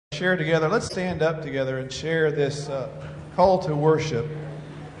share together. Let's stand up together and share this call to worship.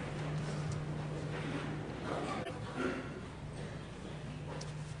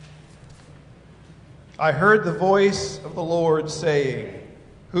 I heard the voice of the Lord saying,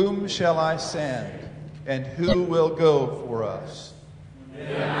 "Whom shall I send, and who will go for us?"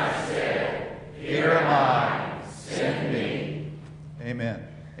 Then I said, "Here am I, send me." Amen.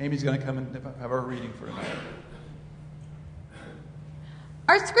 Amy's going to come and have our reading for tonight.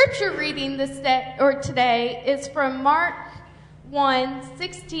 Our scripture reading today is from Mark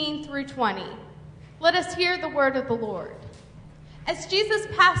 1:16 through 20. Let us hear the word of the Lord. As Jesus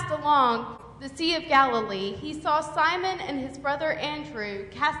passed along the Sea of Galilee, he saw Simon and his brother Andrew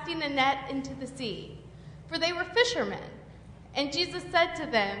casting a net into the sea, for they were fishermen. And Jesus said to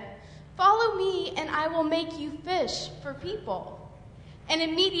them, "Follow me, and I will make you fish for people." And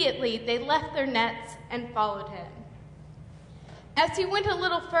immediately they left their nets and followed him. As he went a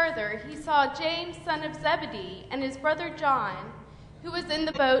little further, he saw James, son of Zebedee, and his brother John, who was in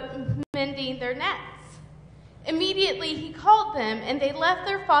the boat mending their nets. Immediately he called them, and they left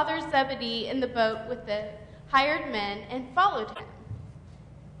their father Zebedee in the boat with the hired men and followed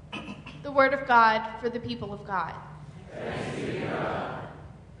him. The word of God for the people of God. Thanks be to God.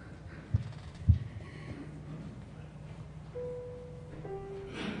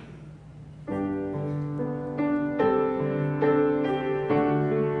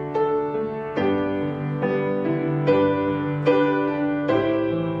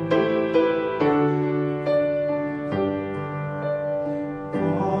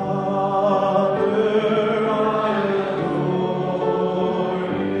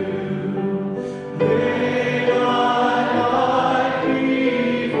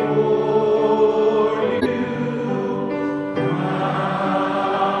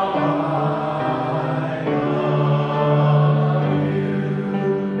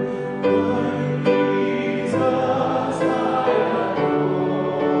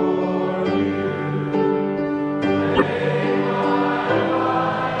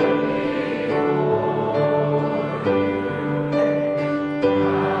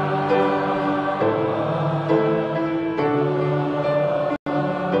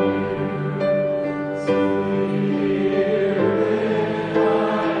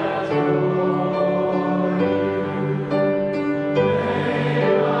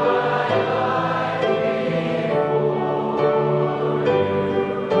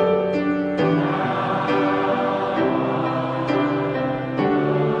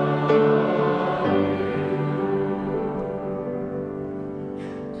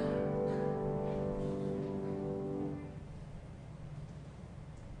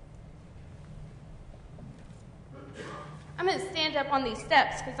 I'm going to stand up on these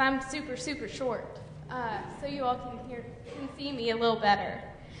steps because I'm super short, so you all can see me a little better.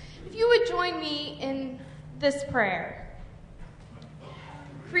 If you would join me in this prayer.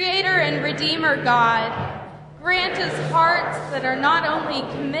 Creator and Redeemer God, grant us hearts that are not only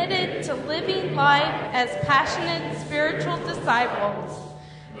committed to living life as passionate spiritual disciples,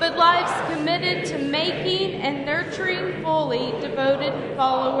 but lives committed to making and nurturing fully devoted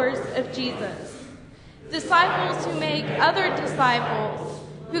followers of Jesus. Disciples who make other disciples,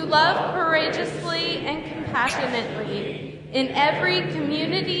 who love courageously and compassionately in every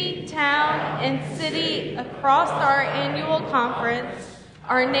community, town, and city across our annual conference,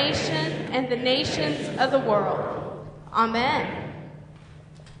 our nation, and the nations of the world. Amen.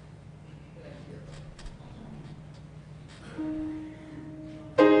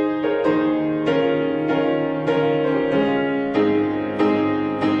 I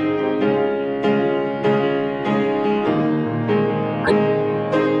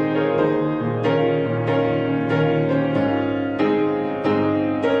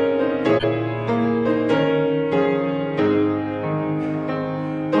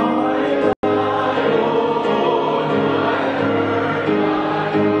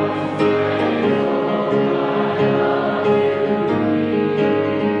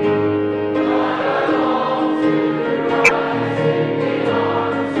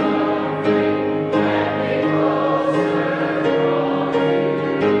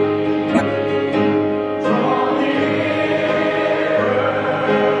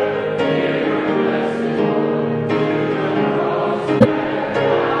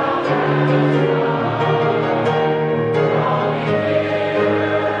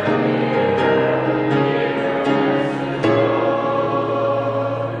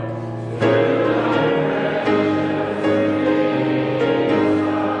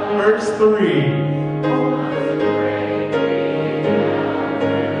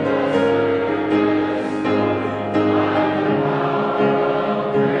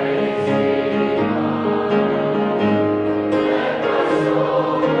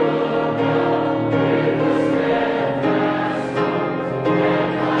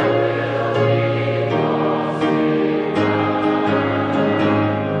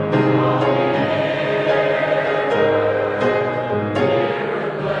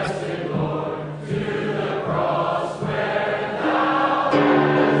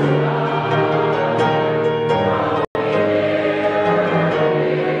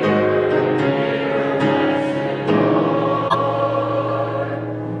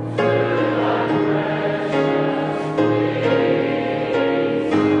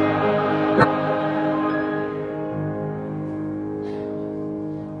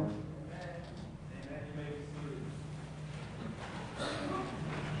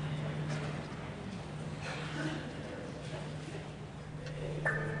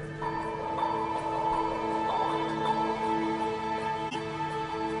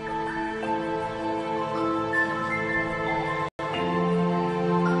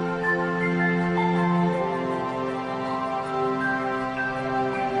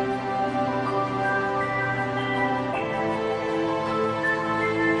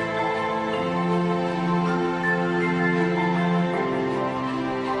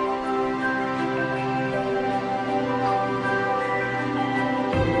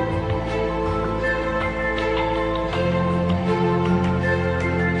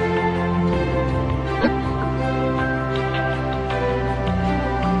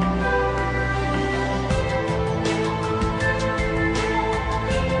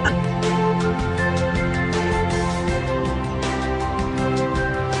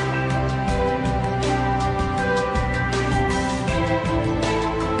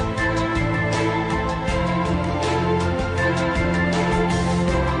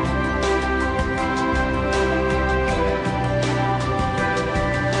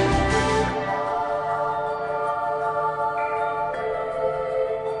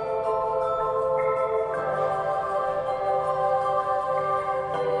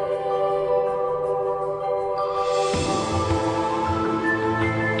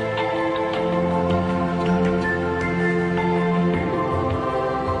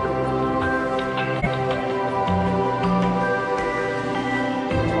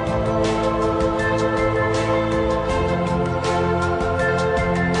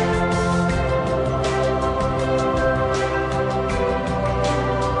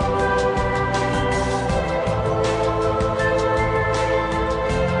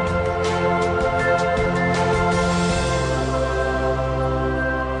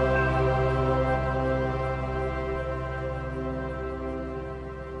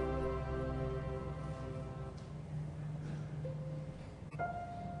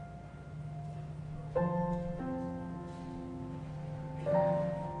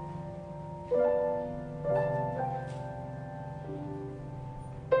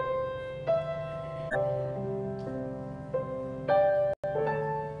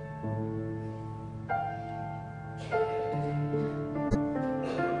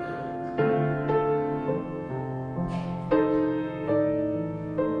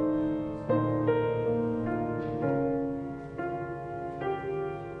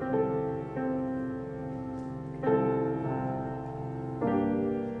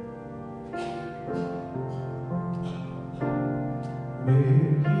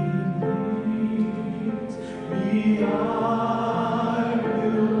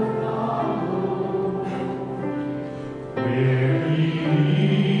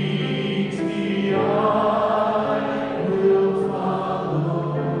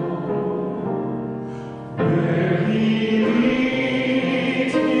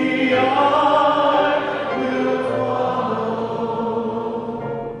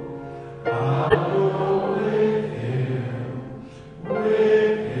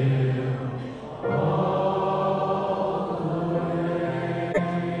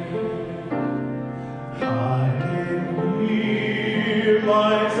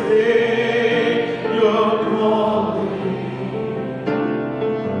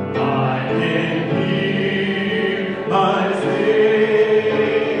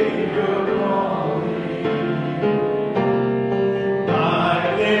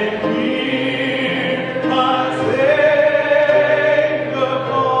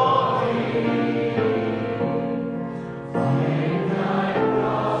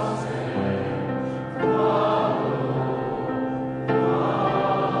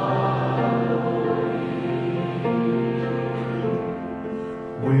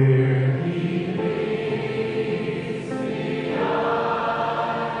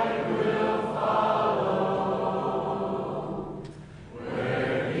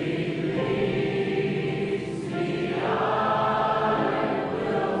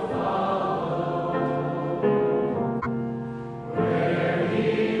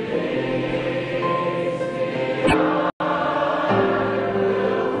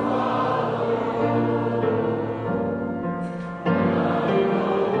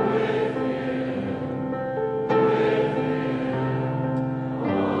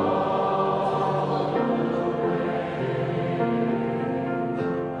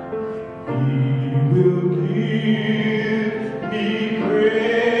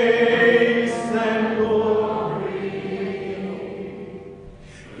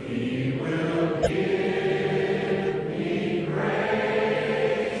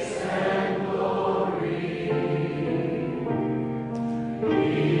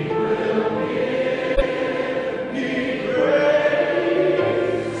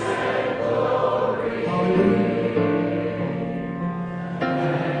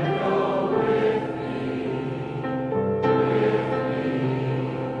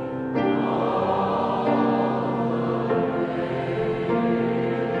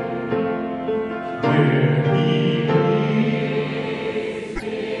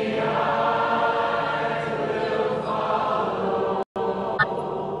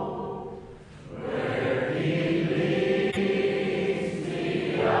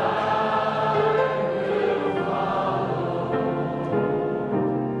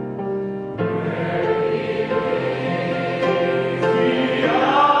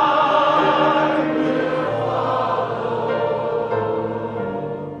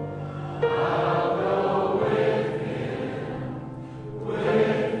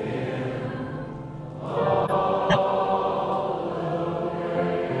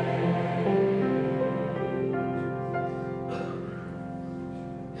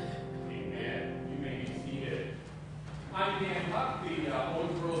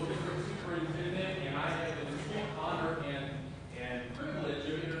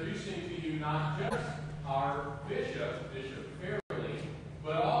not just our bishop, Bishop Fairley,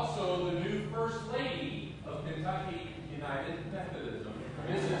 but also the new First Lady of Kentucky United Methodism,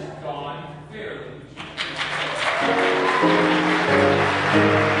 Mrs. Dawn Fairley.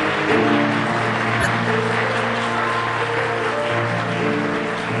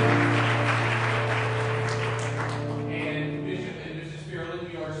 And Bishop and Mrs. Fairley,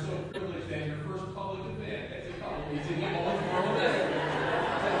 we are so privileged that your first public event as a couple is in the Owensboro District.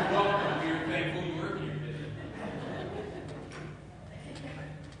 Welcome. We are thankful you were here, Bishop.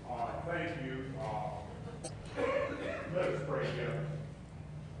 Thank you. Let us pray together.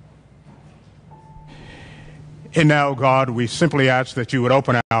 And now, God, we simply ask that you would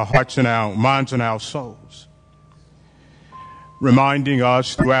open our hearts and our minds and our souls, reminding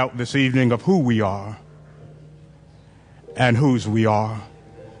us throughout this evening of who we are and whose we are.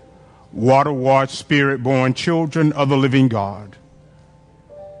 Water-washed, spirit-born children of the living God.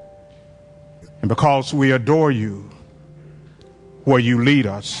 And because we adore you, where you lead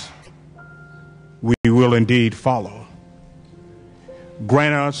us, we will indeed follow.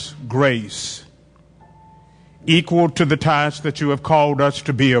 Grant us grace equal to the task that you have called us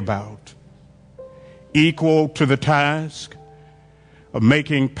to be about, equal to the task of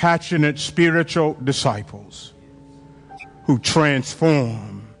making passionate spiritual disciples who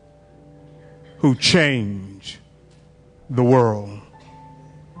transform, who change the world.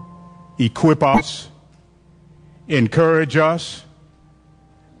 equip us, encourage us,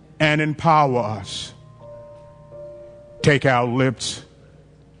 and empower us. Take our lips,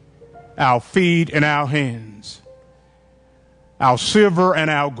 our feet, and our hands, our silver and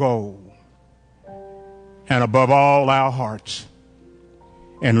our gold, and above all our hearts,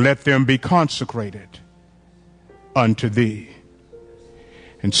 and let them be consecrated unto thee.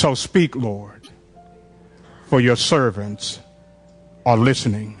 And so speak, Lord, for your servants are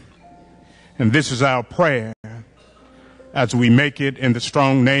listening. And this is our prayer as we make it in the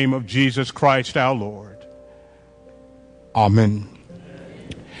strong name of Jesus Christ our Lord. Amen.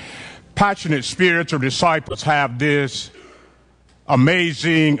 Passionate spiritual disciples have this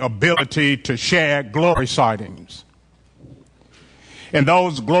amazing ability to share glory sightings. And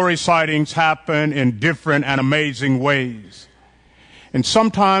those glory sightings happen in different and amazing ways. And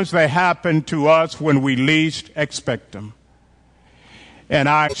sometimes they happen to us when we least expect them. And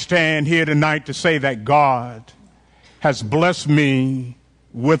I stand here tonight to say that God has blessed me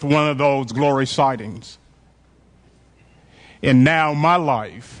with one of those glory sightings. And now my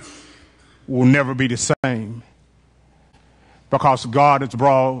life will never be the same, because God has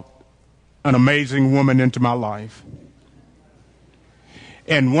brought an amazing woman into my life.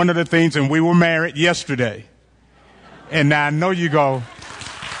 And one of the things, and we were married yesterday, and now I know you go,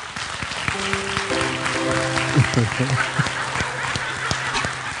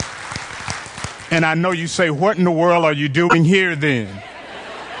 and I know you say, what in the world are you doing here then?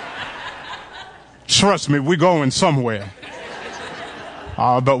 Trust me, we're going somewhere.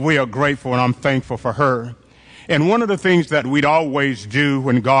 But we are grateful, and I'm thankful for her. And one of the things that we'd always do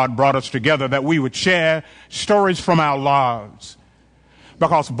when God brought us together, that we would share stories from our lives.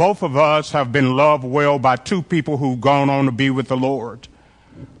 Because both of us have been loved well by two people who've gone on to be with the Lord.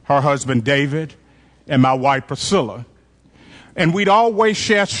 Her husband, David, and my wife, Priscilla. And we'd always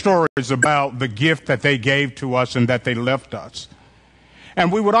share stories about the gift that they gave to us and that they left us.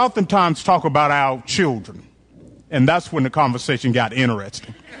 And we would oftentimes talk about our children. And that's when the conversation got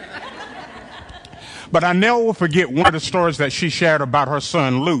interesting. But I never will forget one of the stories that she shared about her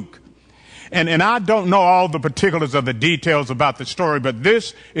son, Luke. And I don't know all the particulars of the details about the story, but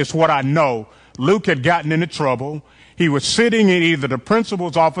this is what I know. Luke had gotten into trouble. He was sitting in either the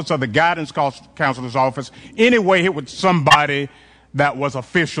principal's office or the guidance counselor's office. Anyway, it was somebody that was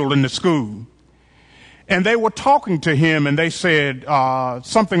official in the school. And they were talking to him, and they said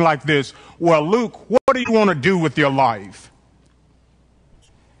something like this: well, Luke, what do you want to do with your life?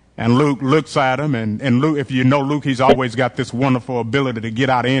 And Luke looks at him, and Luke, if you know Luke, he's always got this wonderful ability to get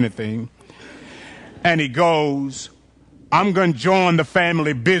out of anything. And he goes, I'm going to join the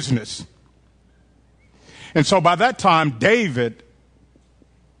family business. And so by that time, David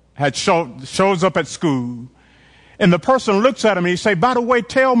had shows up at school. And the person looks at him and he say, by the way,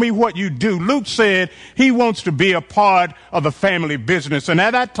 tell me what you do. Luke said he wants to be a part of the family business. And at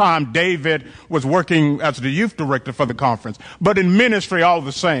that time, David was working as the youth director for the conference, but in ministry all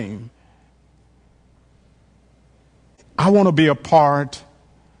the same. I want to be a part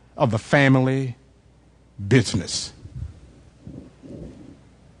of the family business.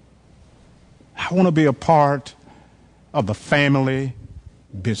 I want to be a part of the family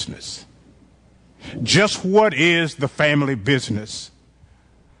business. Just what is the family business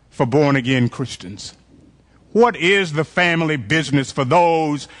for born-again Christians? What is the family business for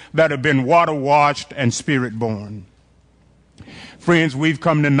those that have been water-washed and spirit-born? Friends, we've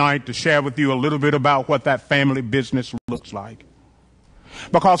come tonight to share with you a little bit about what that family business looks like.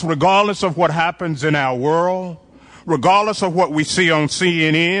 Because regardless of what happens in our world, regardless of what we see on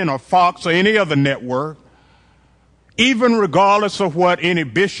CNN or Fox or any other network, even regardless of what any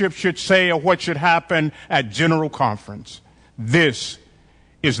bishop should say or what should happen at General Conference, this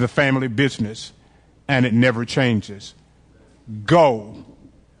is the family business, and it never changes. Go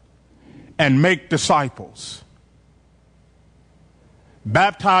and make disciples,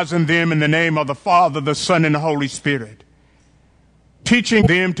 baptizing them in the name of the Father, the Son, and the Holy Spirit, teaching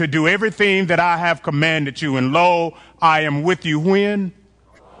them to do everything that I have commanded you. And lo, I am with you when?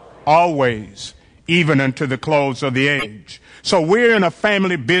 Always, even unto the close of the age. So we're in a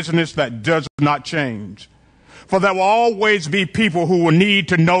family business that does not change. For there will always be people who will need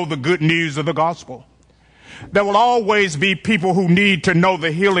to know the good news of the gospel. There will always be people who need to know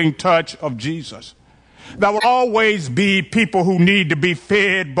the healing touch of Jesus. There will always be people who need to be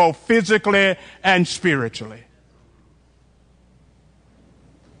fed both physically and spiritually.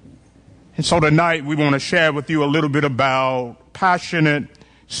 And so tonight we want to share with you a little bit about passionate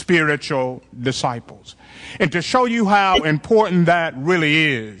spiritual disciples. And to show you how important that really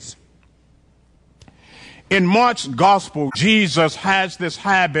is, In Mark's gospel, Jesus has this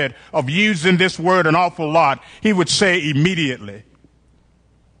habit of using this word an awful lot. He would say immediately.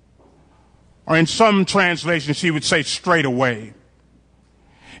 Or in some translations, he would say straight away.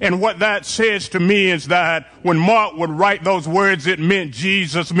 And what that says to me is that when Mark would write those words, it meant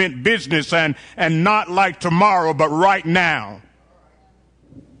Jesus meant business and not like tomorrow, but right now.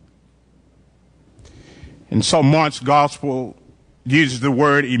 And so Mark's gospel uses the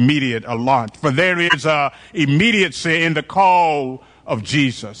word immediate a lot. For there is immediacy in the call of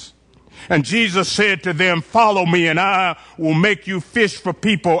Jesus. And Jesus said to them, "Follow me and I will make you fish for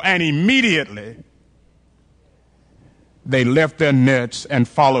people." And immediately they left their nets and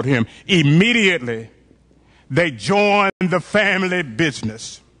followed him. Immediately they joined the family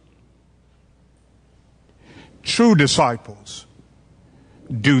business. True disciples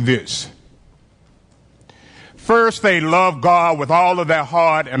do this. First, they love God with all of their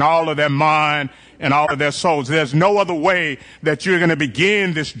heart and all of their mind and all of their souls. There's no other way that you're going to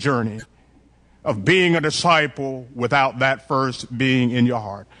begin this journey of being a disciple without that first being in your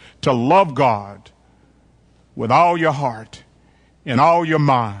heart. To love God with all your heart and all your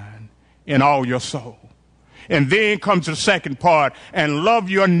mind and all your soul. And then comes the second part, and love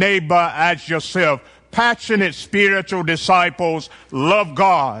your neighbor as yourself. Passionate spiritual disciples love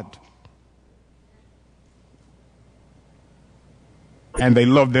God. And they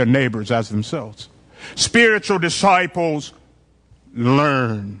love their neighbors as themselves. Spiritual disciples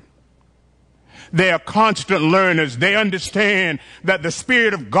learn. They are constant learners. They understand that the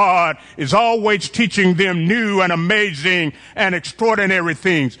Spirit of God is always teaching them new and amazing and extraordinary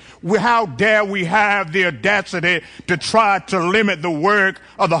things. How dare we have the audacity to try to limit the work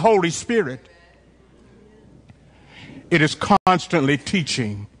of the Holy Spirit? It is constantly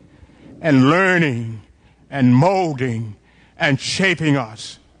teaching and learning and molding and shaping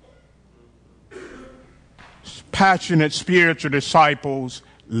us. Passionate spiritual disciples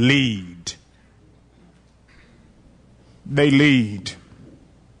lead. They lead.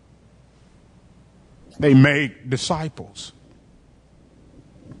 They make disciples.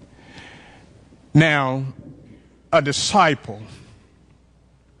 Now, a disciple,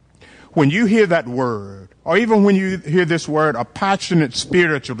 when you hear that word, or even when you hear this word, a passionate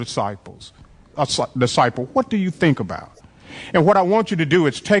spiritual disciple, what do you think about? And what I want you to do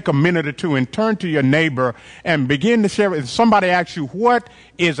is take a minute or two and turn to your neighbor and begin to share. If somebody asks you, what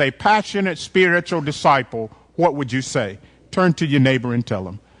is a passionate spiritual disciple, what would you say? Turn to your neighbor and tell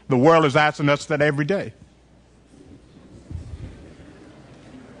them. The world is asking us that every day.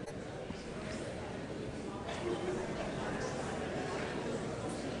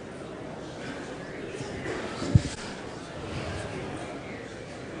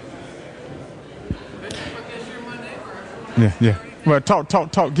 Yeah. Well,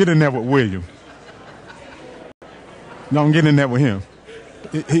 talk. Get in there with William. Don't get in there with him.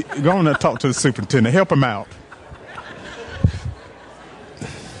 Go on and talk to the superintendent. Help him out.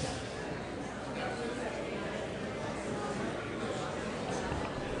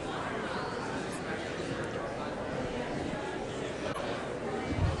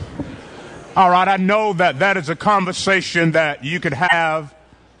 All right, I know that is a conversation that you could have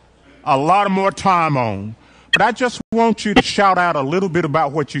a lot more time on. But I just want you to shout out a little bit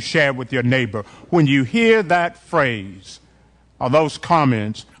about what you shared with your neighbor. When you hear that phrase or those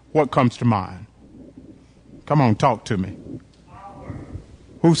comments, what comes to mind? Come on, talk to me. Power.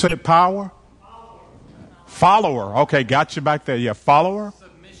 Who said power? Follower. Okay, got you back there. Yeah, follower.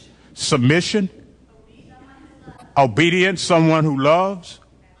 Submission. Obedience, someone who loves.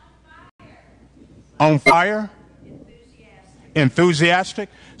 On fire. Enthusiastic.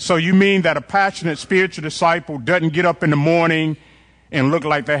 So you mean that a passionate spiritual disciple doesn't get up in the morning and look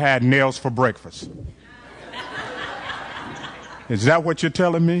like they had nails for breakfast? Is that what you're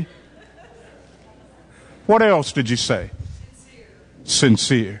telling me? What else did you say?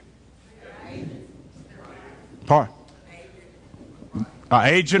 Sincere. An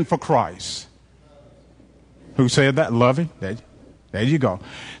agent for Christ. Who said that? Loving. There you go.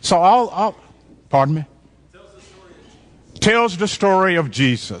 So I'll pardon me? Tells the story of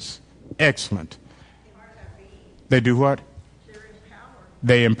Jesus. Excellent. They do what?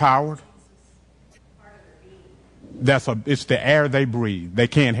 They empowered. It's the air they breathe. They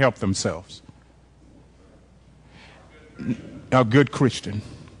can't help themselves. A good Christian.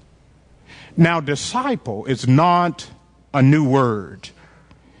 Now, disciple is not a new word.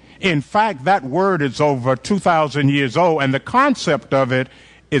 In fact, that word is over 2,000 years old, and the concept of it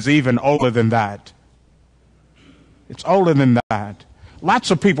is even older than that. It's older than that. Lots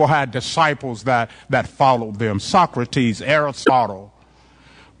of people had disciples that followed them. Socrates, Aristotle.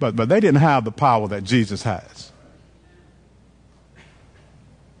 But they didn't have the power that Jesus has.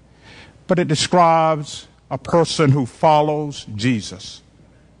 But it describes a person who follows Jesus.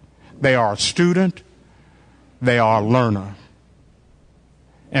 They are a student, they are a learner.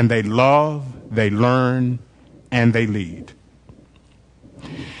 And they love, they learn, and they lead.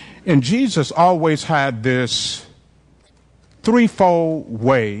 And Jesus always had this threefold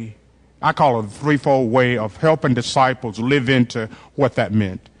way, I call it a threefold way of helping disciples live into what that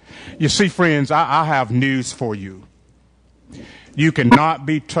meant. You see, friends, I have news for you. You cannot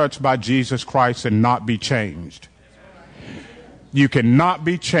be touched by Jesus Christ and not be changed. You cannot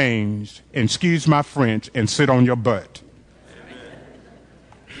be changed, and excuse my French, and sit on your butt.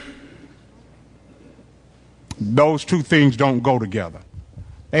 Those two things don't go together.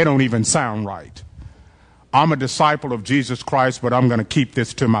 They don't even sound right. I'm a disciple of Jesus Christ, but I'm going to keep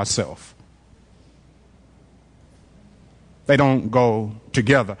this to myself. They don't go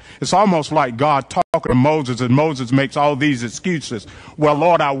together. It's almost like God talking to Moses, and Moses makes all these excuses. Well,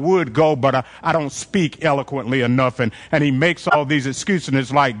 Lord, I would go, but I don't speak eloquently enough. And he makes all these excuses, and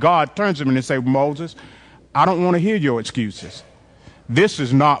it's like God turns to him and says, Moses, I don't want to hear your excuses. This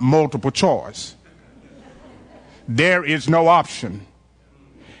is not multiple choice. There is no option.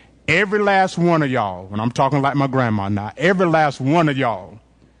 Every last one of y'all, and I'm talking like my grandma now, every last one of y'all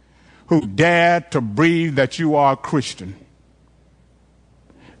who dared to breathe that you are a Christian,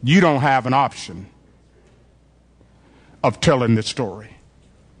 you don't have an option of telling this story.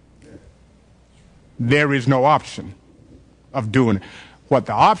 There is no option of doing it. What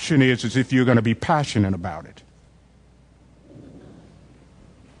the option is if you're going to be passionate about it.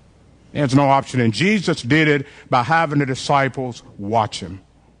 There's no option. And Jesus did it by having the disciples watch him.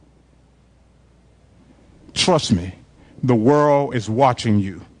 Trust me, the world is watching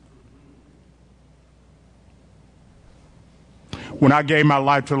you. When I gave my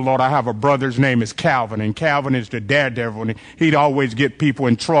life to the Lord, I have a brother, his name is Calvin, and Calvin is the daredevil, and he'd always get people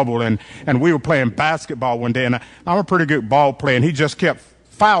in trouble. And we were playing basketball one day, and I'm a pretty good ball player, and he just kept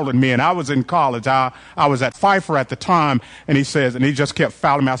fouling me. And I was in college. I was at Pfeiffer at the time, and he just kept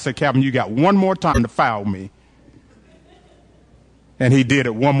fouling me. I said, Calvin, you got one more time to foul me. And he did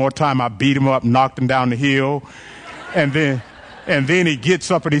it one more time. I beat him up, knocked him down the hill. And then he gets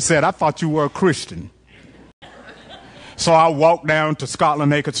up and he said, I thought you were a Christian. So I walk down to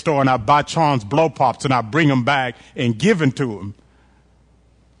Scotland Acre store and I buy Charms blow pops and I bring them back and give them to him.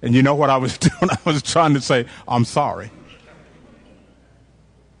 And you know what I was doing? I was trying to say, I'm sorry.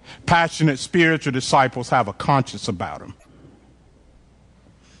 Passionate spiritual disciples have a conscience about them.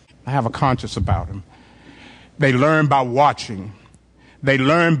 I have a conscience about them. They learn by watching. They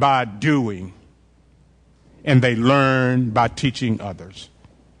learn by doing. And they learn by teaching others.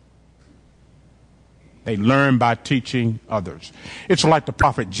 They learn by teaching others. It's like the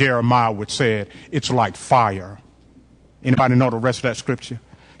prophet Jeremiah would say, it's like fire. Anybody know the rest of that scripture?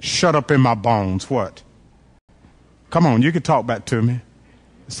 Shut up in my bones. What? Come on, you can talk back to me.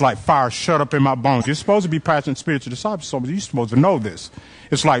 It's like fire shut up in my bones. You're supposed to be passionate spiritual disciples, so you're supposed to know this.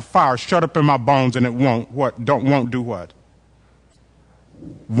 It's like fire shut up in my bones, and it won't do what?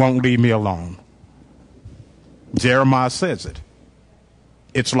 Won't leave me alone. Jeremiah says it.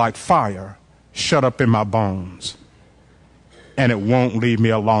 It's like fire shut up in my bones, and it won't leave me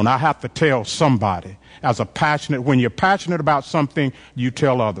alone. I have to tell somebody when you're passionate about something, you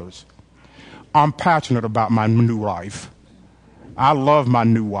tell others. I'm passionate about my new wife. I love my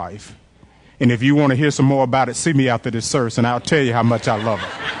new wife. And if you want to hear some more about it, see me after this service, and I'll tell you how much I love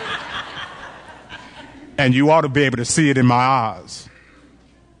her. And you ought to be able to see it in my eyes.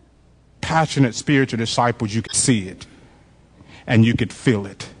 Passionate spiritual disciples, you can see it, and you can feel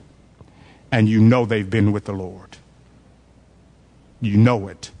it. And you know they've been with the Lord. You know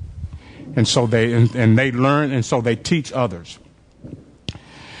it. And so they learn, and so they teach others.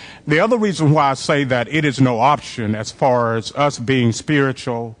 The other reason why I say that it is no option as far as us being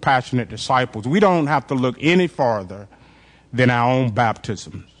spiritual, passionate disciples, we don't have to look any farther than our own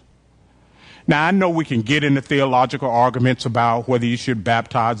baptisms. Now, I know we can get into theological arguments about whether you should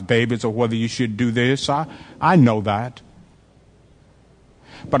baptize babies or whether you should do this. I know that.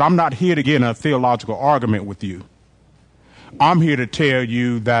 But I'm not here to get in a theological argument with you. I'm here to tell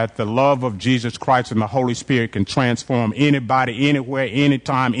you that the love of Jesus Christ and the Holy Spirit can transform anybody, anywhere,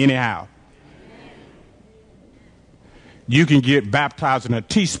 anytime, anyhow. You can get baptized in a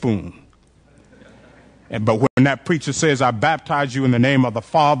teaspoon. But when that preacher says, I baptize you in the name of the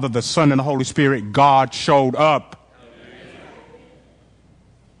Father, the Son, and the Holy Spirit, God showed up.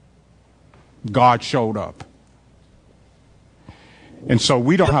 God showed up. And so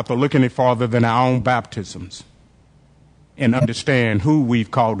we don't have to look any farther than our own baptisms. and understand who we've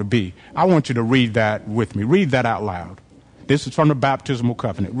called to be. I want you to read that with me. Read that out loud. This is from the baptismal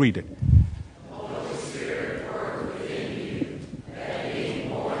covenant. Read it. Holy Spirit, work within you, that being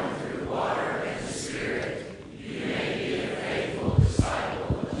born through water and the Spirit, you may be a faithful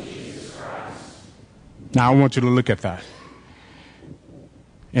disciple of Jesus Christ. Now I want you to look at that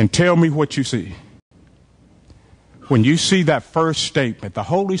and tell me what you see. When you see that first statement, the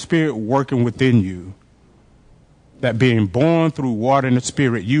Holy Spirit working within you, that being born through water and the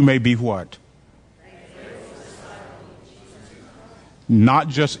Spirit, you may be what? Not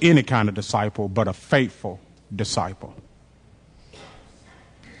just any kind of disciple, but a faithful disciple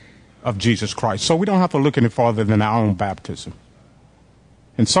of Jesus Christ. So we don't have to look any farther than our own baptism.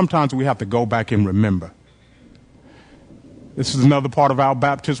 And sometimes we have to go back and remember. This is another part of our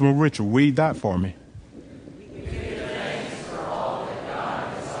baptismal ritual. Read that for me.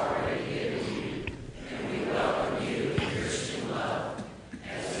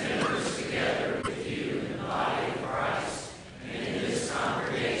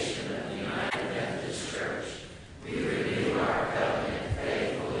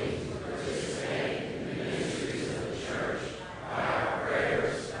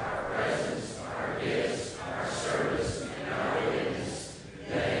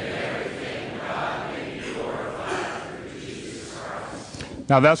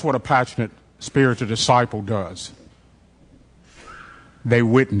 Now that's what a passionate spiritual disciple does. They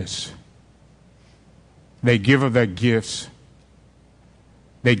witness. They give of their gifts.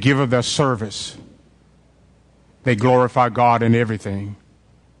 They give of their service. They glorify God in everything.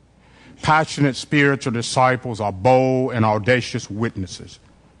 Passionate spiritual disciples are bold and audacious witnesses.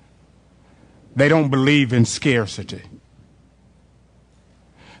 They don't believe in scarcity.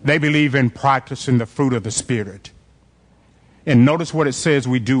 They believe in practicing the fruit of the Spirit. And notice what it says,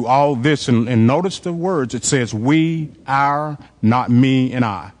 we do all this, and notice the words. It says, we, our, not me and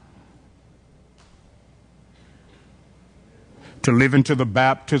I. To live into the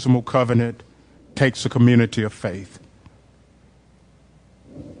baptismal covenant takes a community of faith.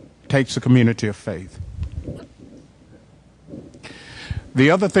 Takes a community of faith. The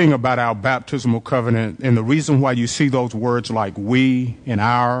other thing about our baptismal covenant, and the reason why you see those words like we and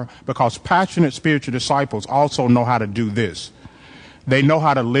our, because passionate spiritual disciples also know how to do this. They know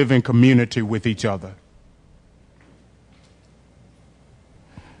how to live in community with each other.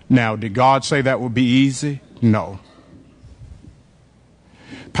 Now, did God say that would be easy? No.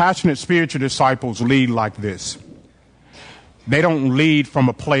 Passionate spiritual disciples lead like this. They don't lead from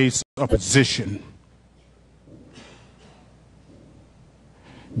a place of position.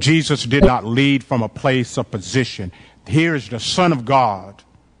 Jesus did not lead from a place of position. Here is the Son of God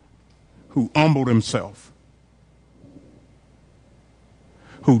who humbled himself,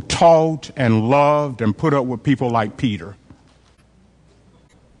 who taught and loved and put up with people like Peter.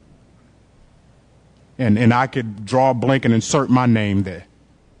 And I could draw a blank and insert my name there.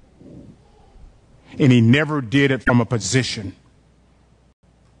 And he never did it from a position.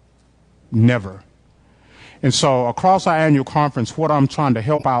 Never. And so across our annual conference, what I'm trying to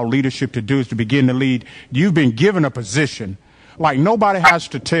help our leadership to do is to begin to lead. You've been given a position. Like nobody has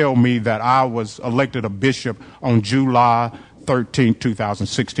to tell me that I was elected a bishop on July 13,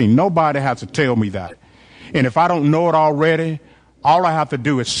 2016. Nobody has to tell me that. And if I don't know it already, all I have to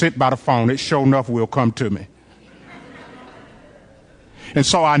do is sit by the phone. It sure enough will come to me. And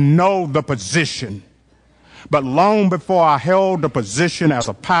so I know the position. But long before I held the position as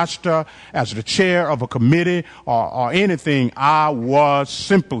a pastor, as the chair of a committee, or anything, I was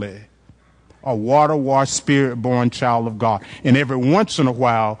simply a water-washed, spirit-born child of God. And every once in a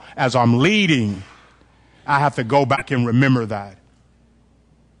while, as I'm leading, I have to go back and remember that.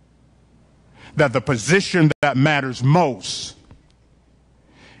 That the position that matters most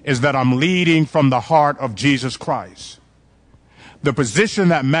is that I'm leading from the heart of Jesus Christ. The position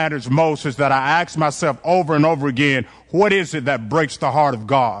that matters most is that I ask myself over and over again, what is it that breaks the heart of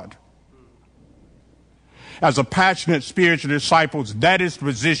God? As a passionate spiritual disciple, that is the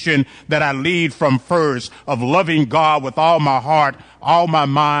position that I lead from first, of loving God with all my heart, all my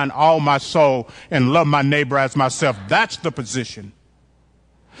mind, all my soul, and love my neighbor as myself. That's the position.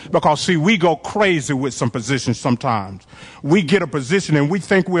 Because, see, we go crazy with some positions sometimes. We get a position and we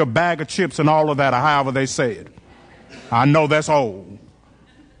think we're a bag of chips and all of that, or however they say it. I know that's old.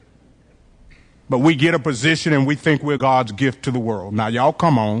 But we get a position and we think we're God's gift to the world. Now, y'all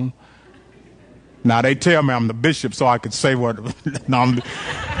come on. Now, they tell me I'm the bishop so I could say what. No,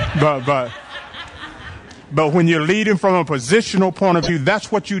 but when you're leading from a positional point of view,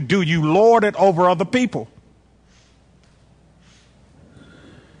 that's what you do. You lord it over other people.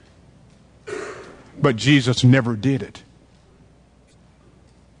 But Jesus never did it.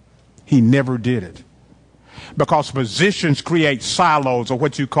 He never did it. Because positions create silos, or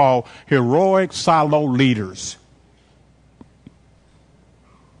what you call heroic silo leaders.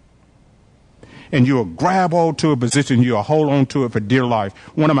 And you'll grab hold to a position, you'll hold on to it for dear life.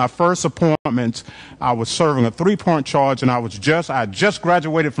 One of my first appointments, I was serving a 3-point charge, and I just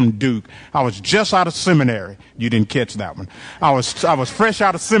graduated from Duke. I was just out of seminary. You didn't catch that one. I was fresh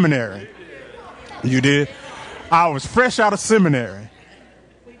out of seminary. You did? I was fresh out of seminary.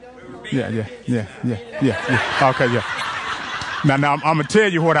 Yeah. Okay, yeah. Now I'm gonna tell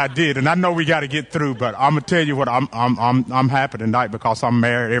you what I did, and I know we got to get through, but I'm gonna tell you what I'm happy tonight because I'm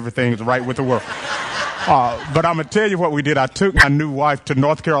married. Everything's right with the world. But I'm gonna tell you what we did. I took my new wife to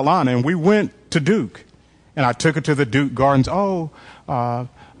North Carolina, and we went to Duke, and I took her to the Duke Gardens.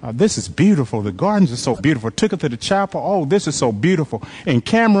 This is beautiful. The gardens are so beautiful. Took her to the chapel. Oh, this is so beautiful. And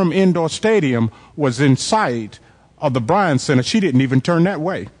Cameron Indoor Stadium was in sight of the Bryan Center. She didn't even turn that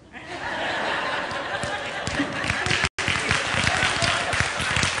way.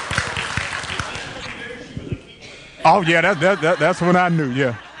 Oh yeah, that's when I knew.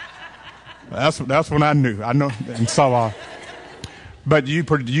 Yeah, that's when I knew. I know, and so. But you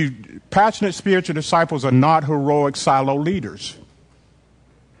passionate spiritual disciples are not heroic silo leaders.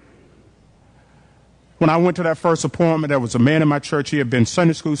 When I went to that first appointment, there was a man in my church. He had been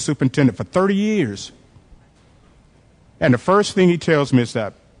Sunday school superintendent for 30 years. And the first thing he tells me is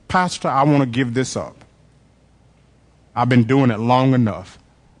that, Pastor, I want to give this up. I've been doing it long enough.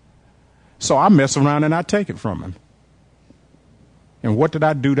 So I mess around and I take it from him. And what did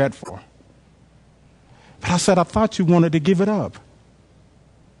I do that for? But I said, I thought you wanted to give it up.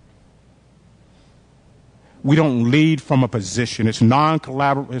 We don't lead from a position. It's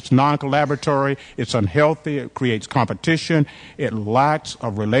non-collaboratory. It's unhealthy. It creates competition. It lacks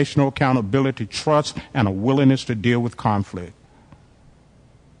a relational accountability, trust, and a willingness to deal with conflict.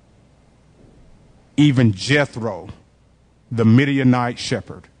 Even Jethro, the Midianite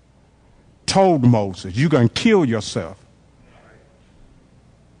shepherd, told Moses, you're going to kill yourself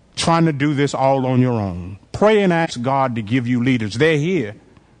trying to do this all on your own. Pray and ask God to give you leaders. They're here.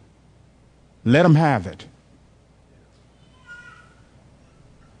 Let them have it.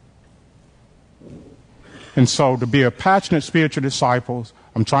 And so to be a passionate spiritual disciple,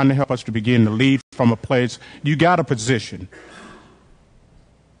 I'm trying to help us to begin to lead from a place. You got a position.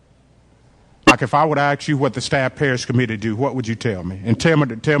 Like if I would ask you what the staff parish committee do, what would you tell me? And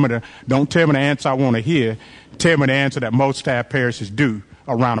don't tell me the answer I want to hear. Tell me the answer that most staff parishes do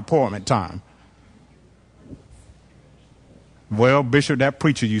around appointment time. Well, Bishop, that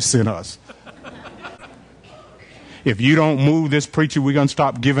preacher you sent us. If you don't move this preacher, we're going to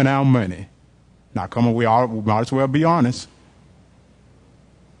stop giving our money. Now, come on, we might as well be honest.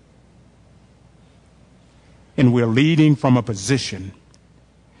 And we're leading from a position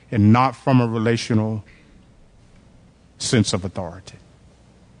and not from a relational sense of authority.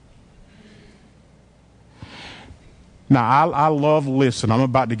 Now, I love lists, and I'm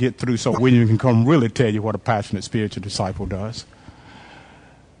about to get through so William can come really tell you what a passionate spiritual disciple does.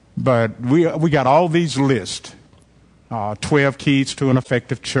 But we got all these lists, 12 keys to an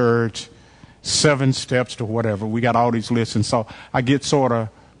effective church, 7 steps to whatever. We got all these lists, and so I get sort of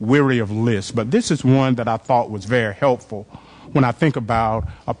weary of lists. But this is one that I thought was very helpful when I think about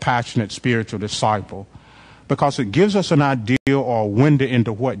a passionate spiritual disciple, because it gives us an idea or a window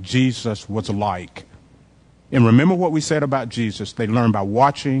into what Jesus was like. And remember what we said about Jesus. They learned by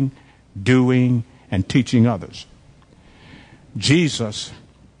watching, doing, and teaching others. Jesus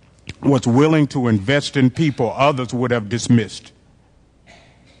was willing to invest in people others would have dismissed.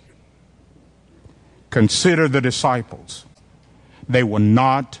 Consider the disciples. They were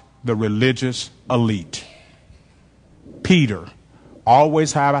not the religious elite. Peter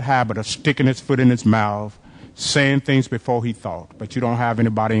always had a habit of sticking his foot in his mouth, saying things before he thought. But you don't have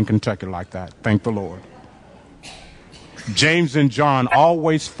anybody in Kentucky like that. Thank the Lord. James and John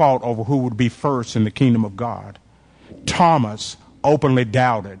always fought over who would be first in the kingdom of God. Thomas openly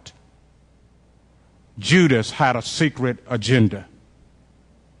doubted. Judas had a secret agenda.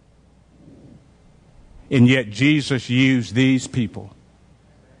 And yet Jesus used these people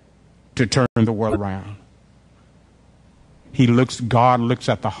to turn the world around. God looks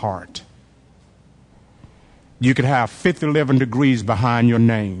at the heart. You could have 11 degrees behind your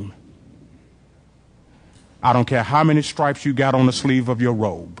name. I don't care how many stripes you got on the sleeve of your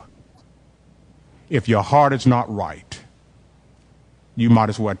robe. If your heart is not right, you might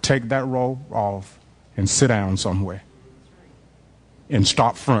as well take that robe off and sit down somewhere and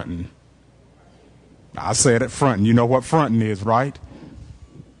stop fronting. I said it, fronting. You know what fronting is, right?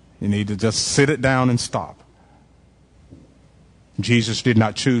 You need to just sit it down and stop. Jesus did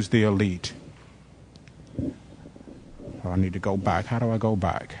not choose the elite. Oh, I need to go back. How do I go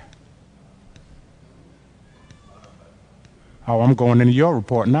back? Oh, I'm going into your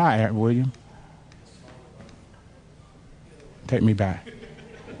report now, William. Take me back.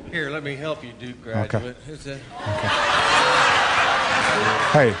 Here, let me help you, Duke graduate. Okay.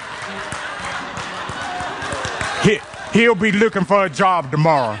 Hey, he'll be looking for a job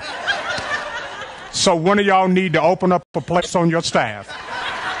tomorrow. So one of y'all need to open up a place on your staff.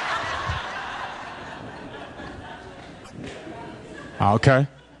 Okay.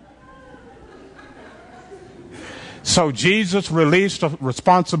 So Jesus released a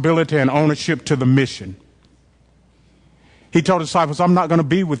responsibility and ownership to the mission. He told the disciples, I'm not going to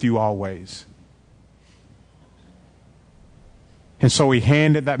be with you always. And so he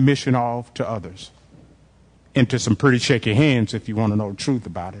handed that mission off to others. Into some pretty shaky hands, if you want to know the truth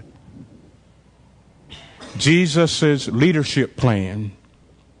about it. Jesus' leadership plan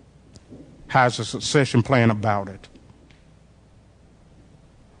has a succession plan about it.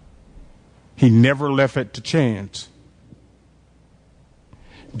 He never left it to chance.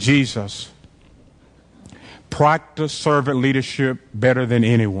 Jesus practiced servant leadership better than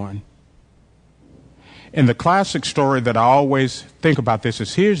anyone. And the classic story that I always think about this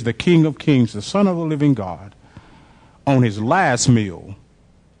is, here's the King of Kings, the Son of the living God. On his last meal,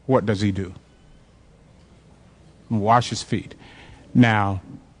 what does he do? Wash his feet. Now,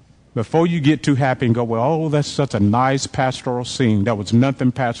 before you get too happy and go, well, oh, that's such a nice pastoral scene. There was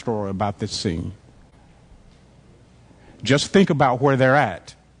nothing pastoral about this scene. Just think about where they're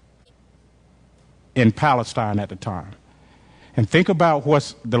at in Palestine at the time. And think about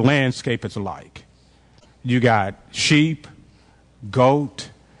what the landscape is like. You got sheep, goat,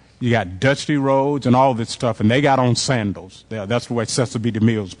 you got dusty roads and all this stuff, and they got on sandals. That's the way Cecil B.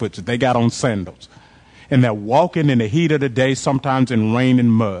 DeMille puts it. They got on sandals. And they're walking in the heat of the day, sometimes in rain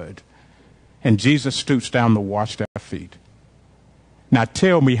and mud. And Jesus stoops down to wash their feet. Now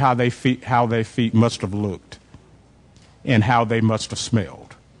tell me how their feet must have looked and how they must have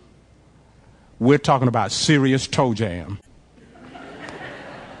smelled. We're talking about serious toe jam.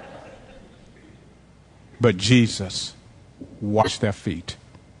 But Jesus washed their feet.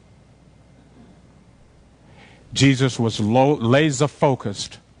 Jesus was laser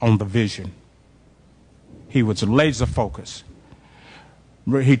focused on the vision. He was laser focused.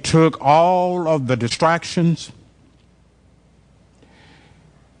 He took all of the distractions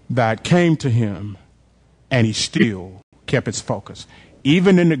that came to him, and he still kept his focus.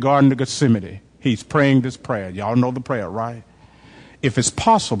 Even in the Garden of Gethsemane, he's praying this prayer. Y'all know the prayer, right? If it's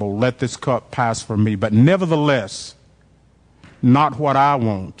possible, let this cup pass from me. But nevertheless, not what I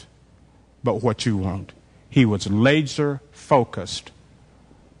want, but what you want. He was laser focused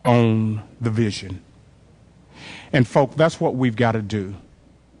on the vision. And folk, that's what we've got to do.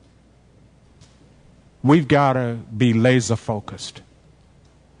 We've got to be laser focused.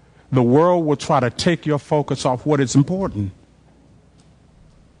 The world will try to take your focus off what is important.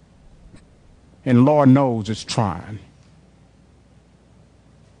 And Lord knows it's trying.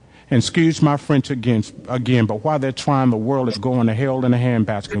 And excuse my French again, but while they're trying, the world is going to hell in a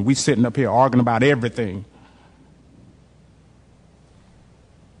handbasket. And we sitting up here arguing about everything.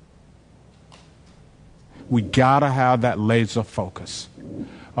 We got to have that laser focus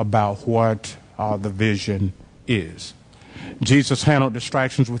about what the vision is. Jesus handled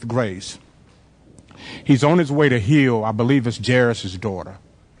distractions with grace. He's on his way to heal, I believe it's Jairus' daughter.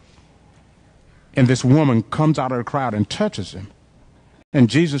 And this woman comes out of the crowd and touches him. And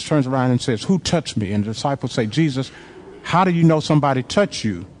Jesus turns around and says, who touched me? And the disciples say, Jesus, how do you know somebody touched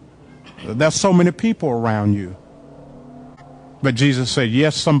you? There's so many people around you. But Jesus said,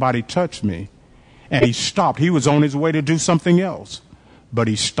 yes, somebody touched me. And he stopped. He was on his way to do something else, but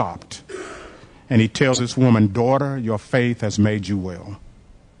he stopped. And he tells this woman, daughter, your faith has made you well.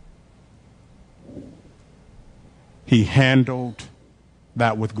 He handled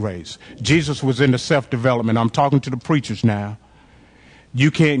that with grace. Jesus was into self-development. I'm talking to the preachers now.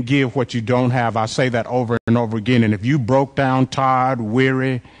 You can't give what you don't have. I say that over and over again. And if you broke down, tired,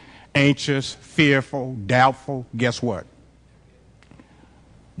 weary, anxious, fearful, doubtful, guess what?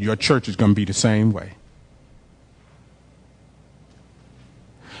 Your church is going to be the same way.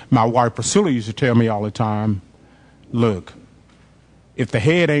 My wife Priscilla used to tell me all the time, look, if the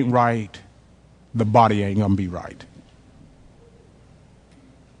head ain't right, the body ain't going to be right.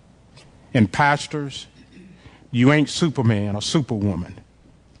 And pastors, you ain't Superman or Superwoman,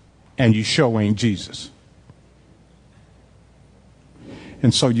 and you sure ain't Jesus.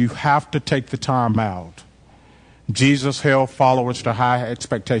 And so you have to take the time out. Jesus held followers to high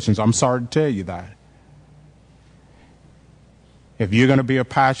expectations. I'm sorry to tell you that. If you're going to be a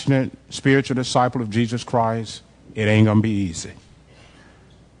passionate spiritual disciple of Jesus Christ, it ain't going to be easy.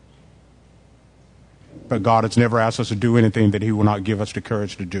 But God has never asked us to do anything that he will not give us the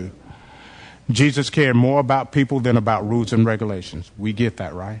courage to do. Jesus cared more about people than about rules and regulations. We get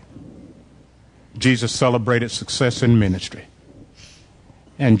that, right? Jesus celebrated success in ministry.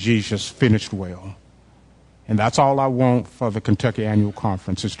 And Jesus finished well. And that's all I want for the Kentucky Annual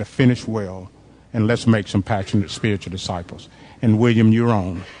Conference, is to finish well. And let's make some passionate spiritual disciples. And William, you're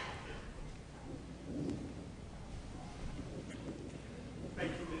on.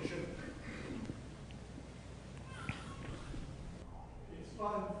 Thank you, Bishop. It's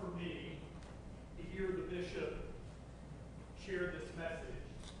fun for me to hear the Bishop share this message,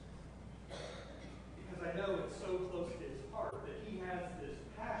 because I know it's so close to his heart that he has this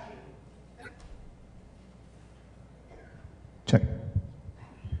passion. Check.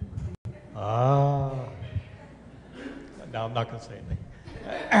 No, I'm not going to say anything.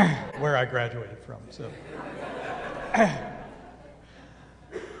 Where I graduated from, so.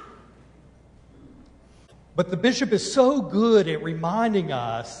 But the bishop is so good at reminding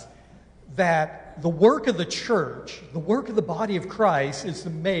us that the work of the church, the work of the body of Christ, is to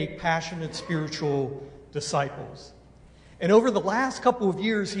make passionate spiritual disciples. And over the last couple of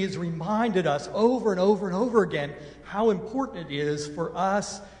years, he has reminded us over and over and over again how important it is for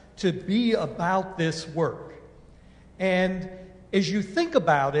us to be about this work. And as you think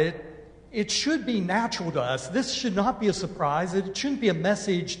about it, it should be natural to us. This should not be a surprise. It shouldn't be a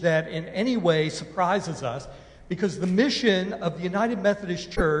message that in any way surprises us, because the mission of the United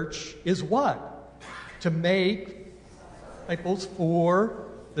Methodist Church is what? To make disciples for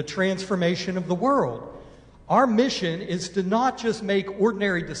the transformation of the world. Our mission is to not just make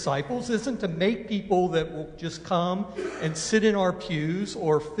ordinary disciples, isn't to make people that will just come and sit in our pews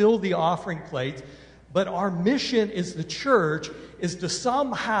or fill the offering plates, but our mission as the church is to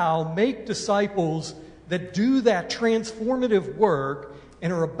somehow make disciples that do that transformative work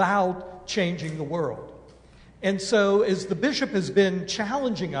and are about changing the world. And so as the bishop has been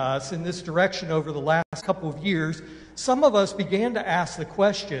challenging us in this direction over the last couple of years, some of us began to ask the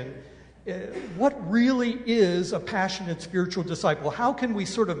question, what really is a passionate spiritual disciple? How can we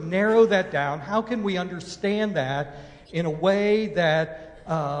sort of narrow that down? How can we understand that in a way that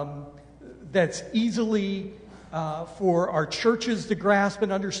that's easily for our churches to grasp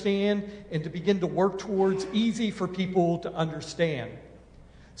and understand, and to begin to work towards, easy for people to understand?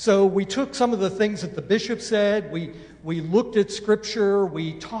 So we took some of the things that the bishop said, we looked at Scripture,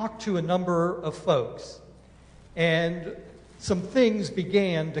 we talked to a number of folks, and some things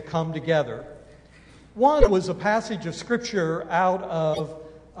began to come together. One was a passage of Scripture out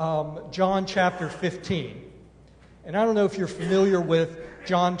of John chapter 15. And I don't know if you're familiar with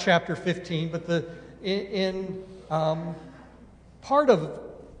John chapter 15, but in part of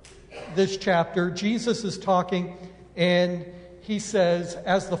this chapter, Jesus is talking, and he says,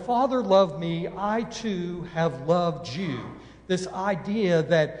 "As the Father loved me, I too have loved you." This idea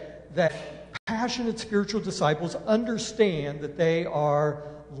that passionate spiritual disciples understand that they are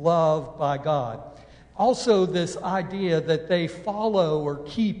loved by God. Also, this idea that they follow or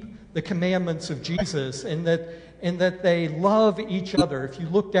keep the commandments of Jesus, and that they love each other. If you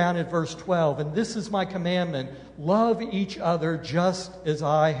look down at verse 12, "And this is my commandment, love each other just as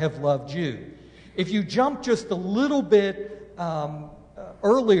I have loved you." If you jump just a little bit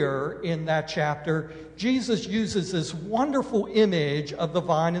earlier in that chapter, Jesus uses this wonderful image of the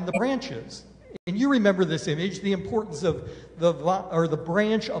vine and the branches. And you remember this image, the importance of the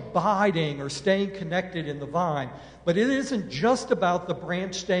branch abiding or staying connected in the vine. But it isn't just about the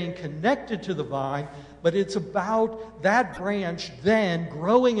branch staying connected to the vine, but it's about that branch then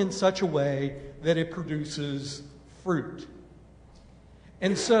growing in such a way that it produces fruit.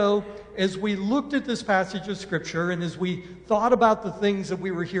 And so, as we looked at this passage of Scripture, and as we thought about the things that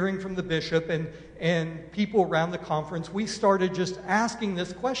we were hearing from the bishop and people around the conference, we started just asking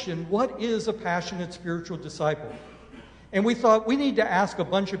this question: what is a passionate spiritual disciple? And we thought we need to ask a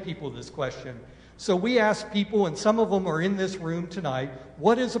bunch of people this question. So we asked people, and some of them are in this room tonight,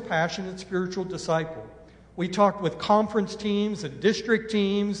 what is a passionate spiritual disciple? We talked with conference teams and district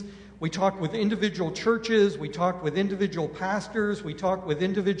teams. We talked with individual churches, we talked with individual pastors, we talked with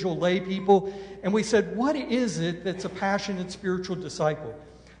individual lay people, and we said, what is it that's a passionate spiritual disciple?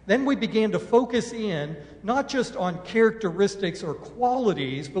 Then we began to focus in, not just on characteristics or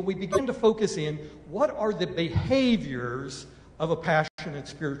qualities, but we began to focus in, what are the behaviors of a passionate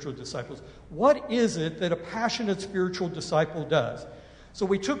spiritual disciple? What is it that a passionate spiritual disciple does? So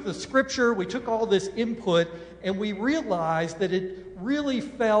we took the scripture, we took all this input, and we realized that it really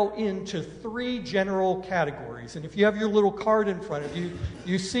fell into 3 general categories. And if you have your little card in front of you,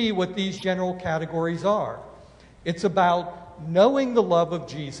 you see what these general categories are. It's about knowing the love of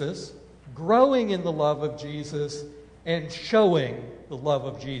Jesus, growing in the love of Jesus, and showing the love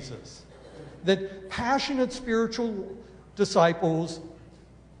of Jesus. That passionate spiritual disciples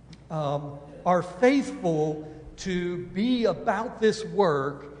are faithful to be about this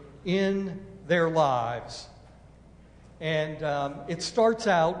work in their lives. And it starts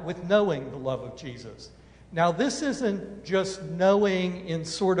out with knowing the love of Jesus. Now, this isn't just knowing in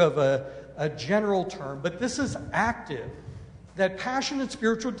sort of a general term, but this is active. That passionate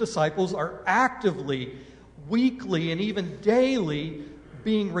spiritual disciples are actively, weekly, and even daily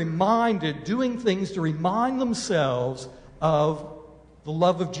being reminded, doing things to remind themselves of the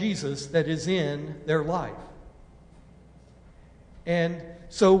love of Jesus that is in their life. And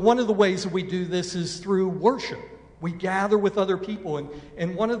so one of the ways that we do this is through worship. We gather with other people.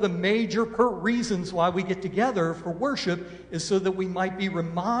 And one of the major reasons why we get together for worship is so that we might be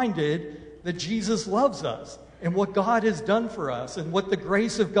reminded that Jesus loves us and what God has done for us and what the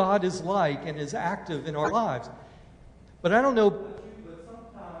grace of God is like and is active in our lives. But I don't know, but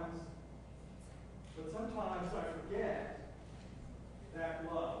sometimes I forget that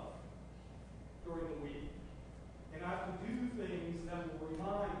love during the week. And I have to do things that will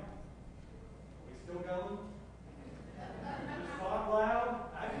remind me. Are we still going? Just talk loud?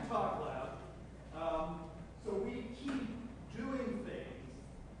 I can talk loud. So we keep doing things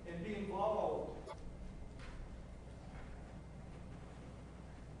and be involved.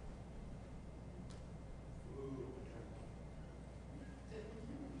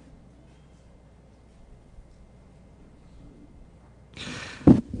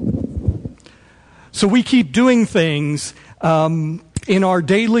 So we keep doing things in our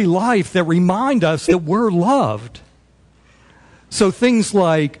daily life that remind us that we're loved. So things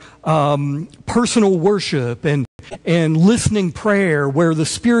like personal worship and listening prayer, where the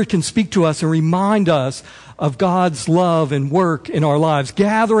Spirit can speak to us and remind us of God's love and work in our lives.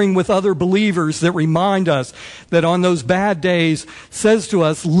 Gathering with other believers that remind us that on those bad days says to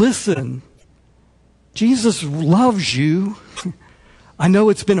us, listen, Jesus loves you. I know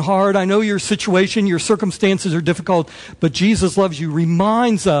it's been hard. I know your situation, your circumstances are difficult, but Jesus loves you.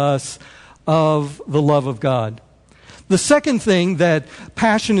 Reminds us of the love of God. The second thing that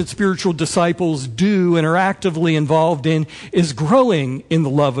passionate spiritual disciples do and are actively involved in is growing in the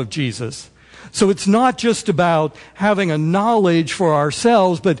love of Jesus. So it's not just about having a knowledge for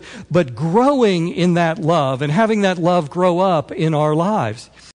ourselves, but growing in that love and having that love grow up in our lives.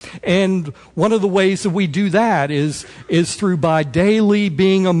 And one of the ways that we do that is through by daily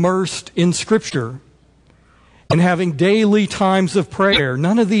being immersed in Scripture and having daily times of prayer.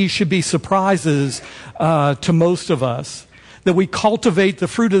 None of these should be surprises to most of us. That we cultivate the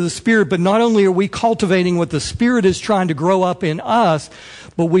fruit of the Spirit, but not only are we cultivating what the Spirit is trying to grow up in us,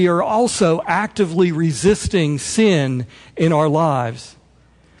 but we are also actively resisting sin in our lives.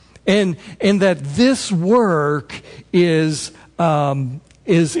 And that this work is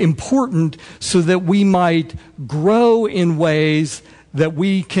important so that we might grow in ways that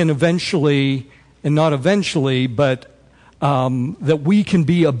we can eventually, and not eventually, but that we can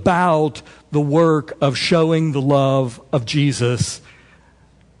be about the work of showing the love of Jesus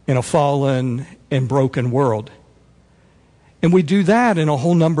in a fallen and broken world. And we do that in a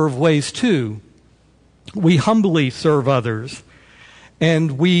whole number of ways too. We humbly serve others.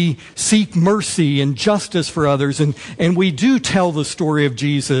 And we seek mercy and justice for others. And we do tell the story of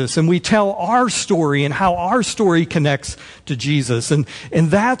Jesus. And we tell our story and how our story connects to Jesus. And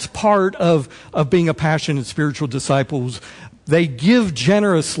that's part of being a passionate spiritual disciple. They give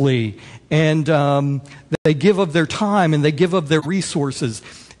generously. And they give of their time. And they give of their resources.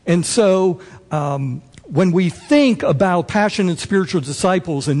 And so when we think about passionate spiritual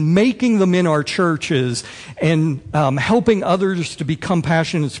disciples and making them in our churches and helping others to become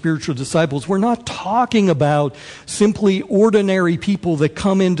passionate spiritual disciples, we're not talking about simply ordinary people that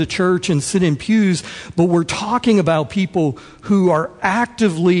come into church and sit in pews, but we're talking about people who are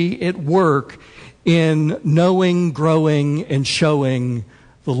actively at work in knowing, growing, and showing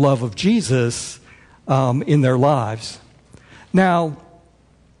the love of Jesus in their lives. Now,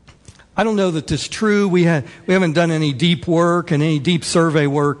 I don't know that this is true. We haven't done any deep work and any deep survey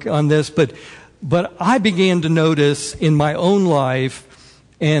work on this, but I began to notice in my own life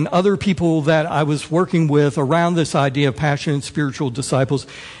and other people that I was working with around this idea of passionate spiritual disciples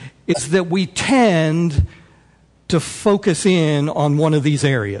is that we tend to focus in on one of these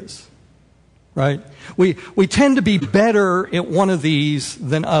areas. right? We tend to be better at one of these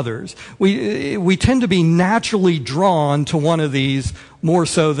than others. We tend to be naturally drawn to one of these more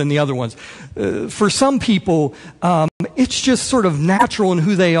so than the other ones. For some people, it's just sort of natural in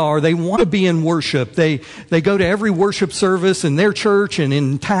who they are. They want to be in worship. They go to every worship service in their church and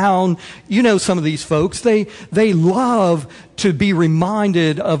in town. You know some of these folks. They love to be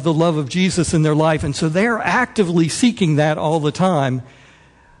reminded of the love of Jesus in their life, and so they're actively seeking that all the time.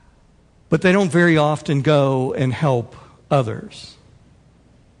 But they don't very often go and help others.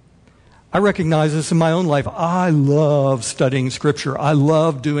 I recognize this in my own life. I love studying Scripture. I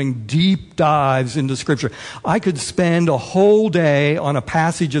love doing deep dives into Scripture. I could spend a whole day on a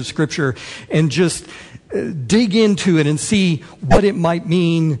passage of Scripture and just dig into it and see what it might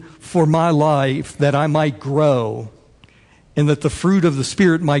mean for my life, that I might grow, and that the fruit of the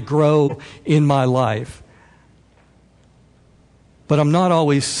Spirit might grow in my life. But I'm not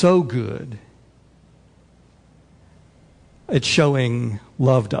always so good at showing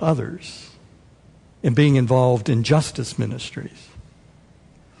love to others and being involved in justice ministries.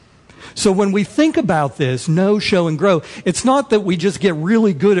 So when we think about this, know, show, and grow, it's not that we just get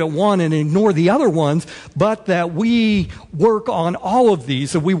really good at one and ignore the other ones, but that we work on all of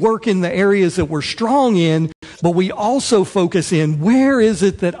these, that we work in the areas that we're strong in, but we also focus in, where is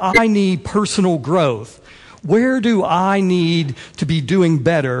it that I need personal growth? Where do I need to be doing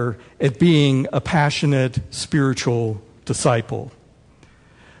better at being a passionate spiritual disciple?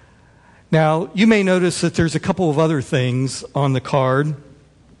 Now, you may notice that there's a couple of other things on the card,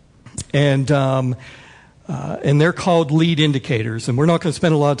 and they're called lead indicators. And we're not going to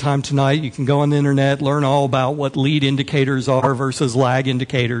spend a lot of time tonight. You can go on the internet, learn all about what lead indicators are versus lag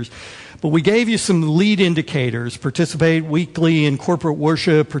indicators. But we gave you some lead indicators: participate weekly in corporate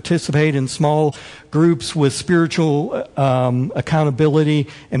worship, participate in small groups with spiritual accountability,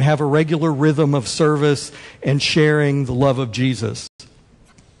 and have a regular rhythm of service and sharing the love of Jesus.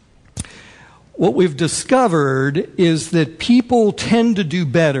 What we've discovered is that people tend to do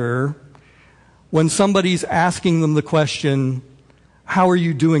better when somebody's asking them the question, how are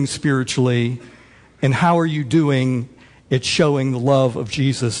you doing spiritually, and how are you doing at showing the love of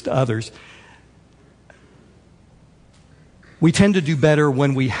Jesus to others? We tend to do better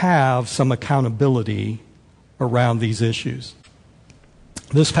when we have some accountability around these issues.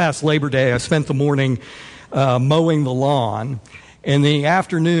 This past Labor Day, I spent the morning mowing the lawn. In the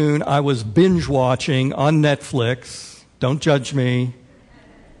afternoon, I was binge watching on Netflix, don't judge me,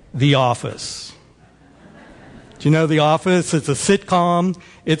 The Office. Do you know The Office? It's a sitcom.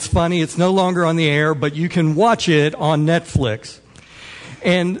 It's funny. It's no longer on the air, but you can watch it on Netflix.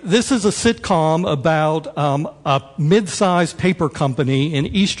 And this is a sitcom about a mid-sized paper company in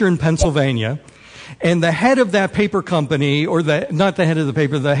eastern Pennsylvania. And the head of that paper company, or not the head of the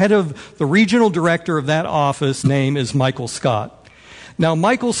paper, the head of the regional director of that office name is Michael Scott. Now,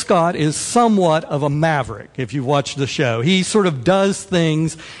 Michael Scott is somewhat of a maverick, if you've watched the show. He sort of does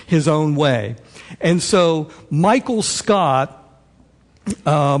things his own way. And so Michael Scott,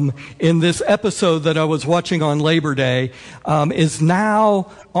 in this episode that I was watching on Labor Day, is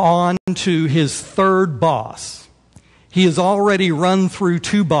now on to his third boss. He has already run through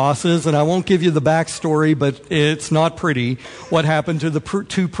two bosses, and I won't give you the backstory, but it's not pretty what happened to the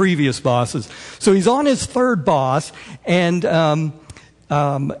two previous bosses. So he's on his third boss, and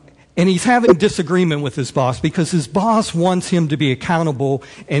he's having disagreement with his boss because his boss wants him to be accountable,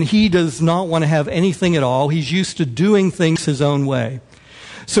 and he does not want to have anything at all. He's used to doing things his own way.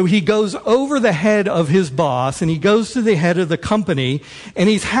 So he goes over the head of his boss, and he goes to the head of the company, and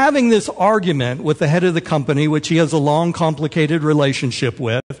he's having this argument with the head of the company, which he has a long, complicated relationship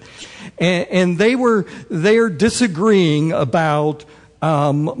with. And they're disagreeing about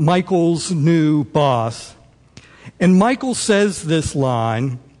Michael's new boss. And Michael says this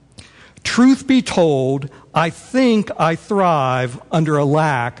line, "Truth be told, I think I thrive under a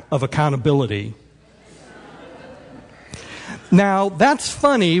lack of accountability." Now, that's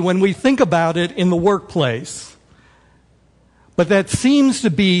funny when we think about it in the workplace. But that seems to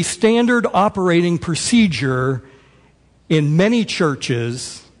be standard operating procedure in many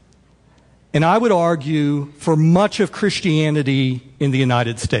churches, and I would argue for much of Christianity in the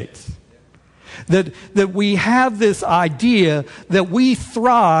United States. That we have this idea that we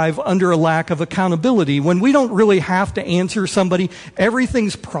thrive under a lack of accountability when we don't really have to answer somebody.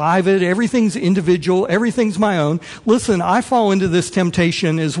 Everything's private, everything's individual, everything's my own. Listen, I fall into this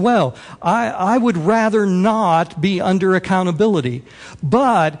temptation as well. I would rather not be under accountability.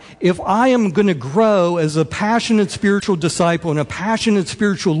 But if I am going to grow as a passionate spiritual disciple and a passionate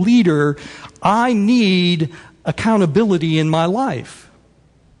spiritual leader, I need accountability in my life.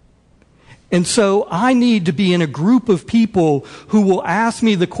 And so I need to be in a group of people who will ask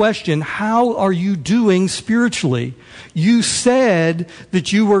me the question, how are you doing spiritually? You said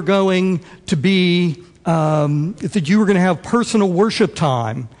that you were going to be, that you were going to have personal worship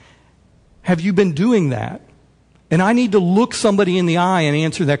time. Have you been doing that? And I need to look somebody in the eye and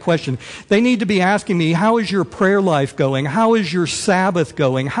answer that question. They need to be asking me, how is your prayer life going? How is your Sabbath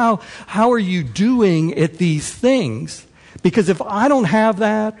going? How are you doing at these things? Because if I don't have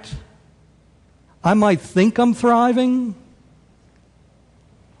that, I might think I'm thriving.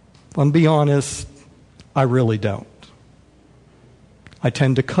 If I'm being honest, I really don't. I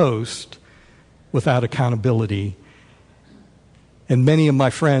tend to coast without accountability. And many of my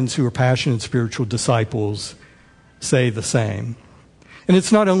friends who are passionate spiritual disciples say the same. And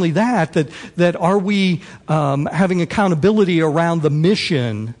it's not only that are we having accountability around the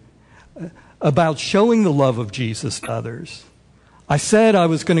mission about showing the love of Jesus to others. I said I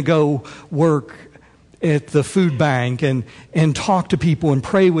was going to go work at the food bank and talk to people and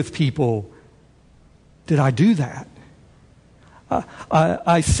pray with people. Did I do that?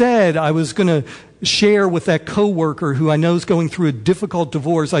 I said I was going to share with that coworker who I know is going through a difficult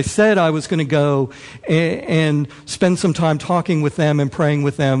divorce. I said I was going to go and spend some time talking with them and praying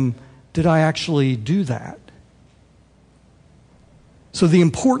with them. Did I actually do that? So the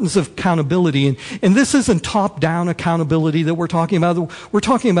importance of accountability, and this isn't top-down accountability that we're talking about. We're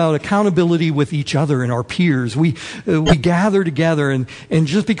talking about accountability with each other and our peers. We gather together, and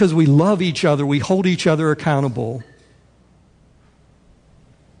just because we love each other, we hold each other accountable.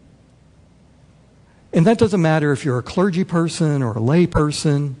 And that doesn't matter if you're a clergy person or a lay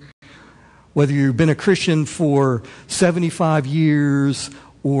person, whether you've been a Christian for 75 years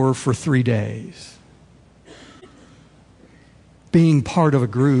or for 3 days. Being part of a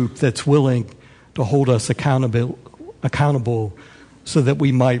group that's willing to hold us accountable so that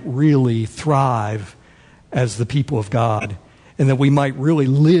we might really thrive as the people of God, and that we might really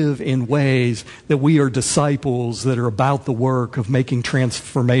live in ways that we are disciples that are about the work of making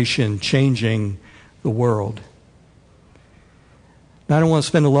transformation, changing the world. Now, I don't want to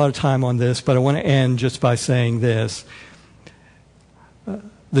spend a lot of time on this, but I want to end just by saying this.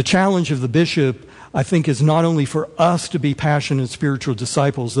 The challenge of the bishop, I think, is not only for us to be passionate spiritual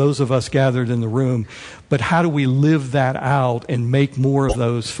disciples, those of us gathered in the room, but how do we live that out and make more of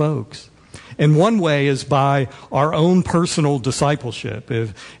those folks? And one way is by our own personal discipleship.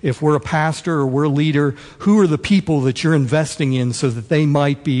 If we're a pastor or we're a leader, who are the people that you're investing in so that they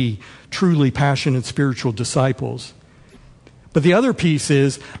might be truly passionate spiritual disciples? But the other piece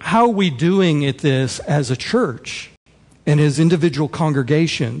is, how are we doing at this as a church and as individual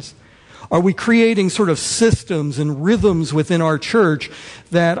congregations? Are we creating sort of systems and rhythms within our church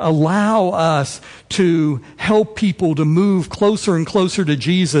that allow us to help people to move closer and closer to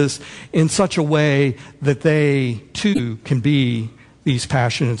Jesus in such a way that they too can be these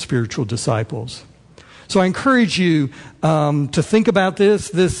passionate spiritual disciples? So I encourage you to think about this.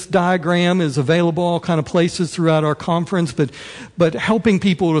 This diagram is available all kind of places throughout our conference, but helping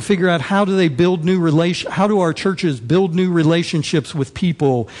people to figure out how do our churches build new relationships with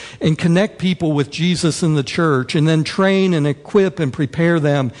people and connect people with Jesus in the church, and then train and equip and prepare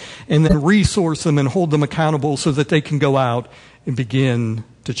them, and then resource them and hold them accountable so that they can go out and begin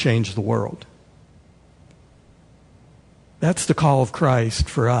to change the world. That's the call of Christ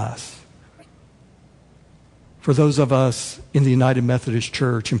for us. For those of us in the United Methodist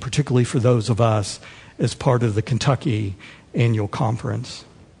Church, and particularly for those of us as part of the Kentucky Annual Conference.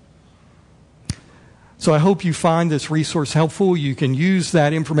 So I hope you find this resource helpful. You can use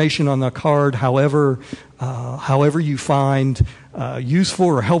that information on the card however you find useful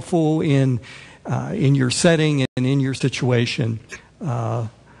or helpful in your setting and in your situation. But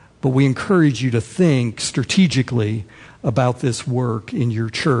we encourage you to think strategically about this work in your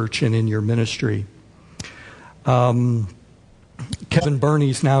church and in your ministry. Kevin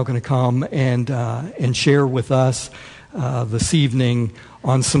Burney's now going to come and share with us this evening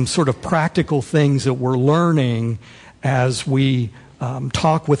on some sort of practical things that we're learning as we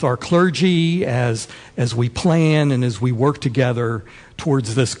talk with our clergy, as we plan and as we work together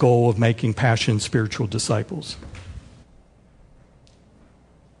towards this goal of making passionate spiritual disciples.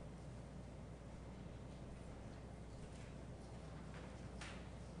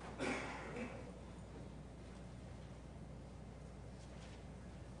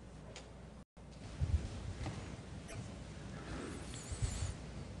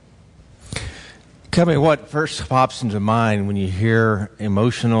 Tell me what first pops into mind when you hear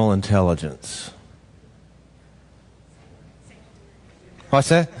emotional intelligence. What's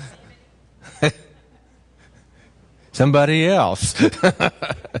that? Somebody else.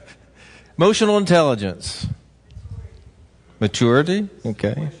 Emotional intelligence. Maturity,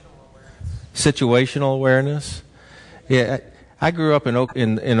 okay. Situational awareness. Yeah, I grew up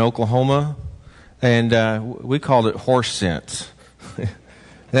in Oklahoma, and we called it horse sense.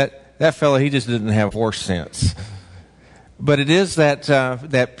 That fella, he just didn't have horse sense. But it is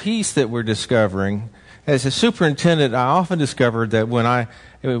that piece that we're discovering. As a superintendent, I often discovered that when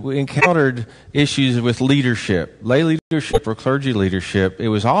we encountered issues with leadership, lay leadership or clergy leadership, it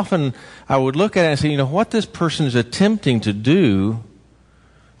was often, I would look at it and say, what this person is attempting to do,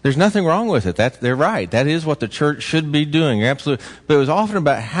 there's nothing wrong with it. They're right. That is what the church should be doing. Absolutely. But it was often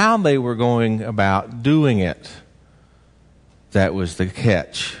about how they were going about doing it. That was the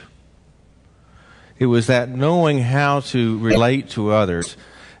catch. It was that knowing how to relate to others.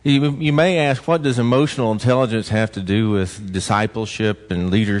 You may ask, what does emotional intelligence have to do with discipleship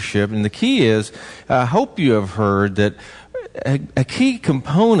and leadership? And the key is, I hope you have heard that a key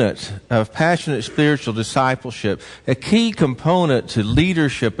component of passionate spiritual discipleship, a key component to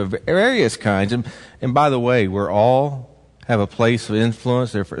leadership of various kinds, and by the way, we all have a place of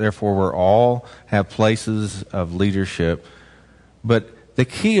influence, therefore we all have places of leadership. But the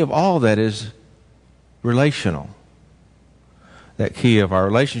key of all that is relational. That key of our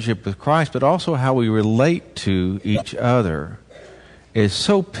relationship with Christ, but also how we relate to each other is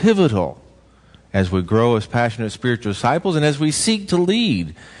so pivotal as we grow as passionate spiritual disciples and as we seek to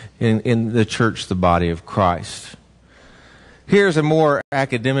lead in the church, the body of Christ. Here's a more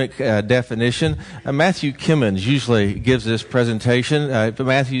academic definition. Matthew Kimmins usually gives this presentation.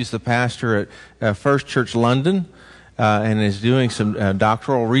 Matthew's the pastor at First Church London and is doing some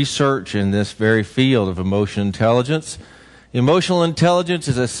doctoral research in this very field of emotional intelligence. Emotional intelligence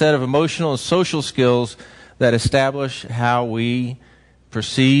is a set of emotional and social skills that establish how we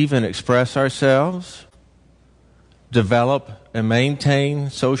perceive and express ourselves, develop and maintain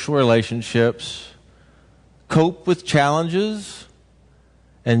social relationships, cope with challenges,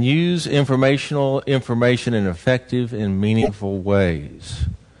 and use information in effective and meaningful ways.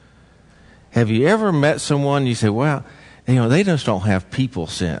 Have you ever met someone you say, well, they just don't have people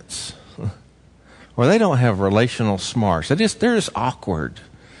sense? Or they don't have relational smarts. They're just awkward.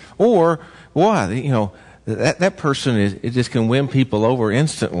 Or, that person it just can win people over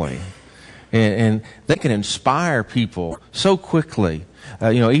instantly. And they can inspire people so quickly.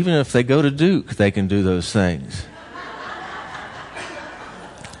 Even if they go to Duke, they can do those things.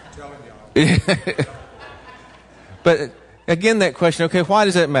 But again, that question, okay, why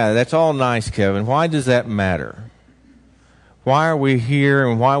does that matter? That's all nice, Kevin. Why does that matter? Why are we here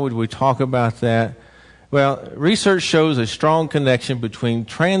and why would we talk about that? Well, research shows a strong connection between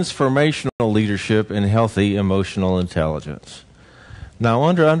transformational leadership and healthy emotional intelligence. Now,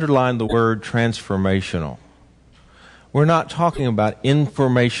 underline the word transformational. We're not talking about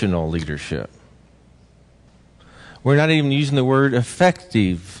informational leadership. We're not even using the word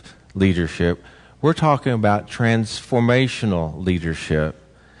effective leadership. We're talking about transformational leadership.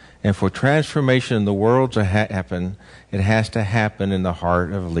 And for transformation in the world to happen, it has to happen in the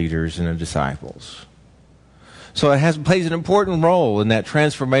heart of leaders and disciples. So it plays an important role in that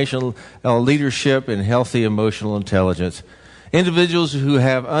transformational leadership and healthy emotional intelligence. Individuals who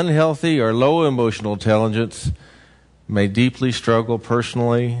have unhealthy or low emotional intelligence may deeply struggle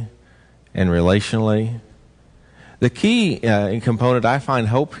personally and relationally. The key component I find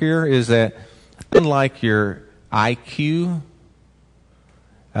hope here is that unlike your IQ,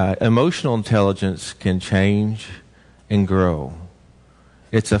 emotional intelligence can change and grow.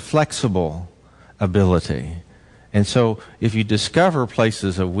 It's a flexible ability. And so if you discover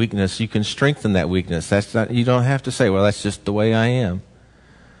places of weakness, you can strengthen that weakness. You don't have to say, well, that's just the way I am.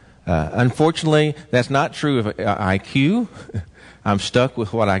 Unfortunately, that's not true of IQ. I'm stuck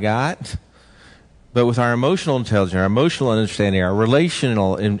with what I got. But with our emotional intelligence, our emotional understanding, our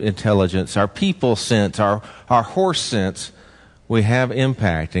relational intelligence, our people sense, our horse sense, we have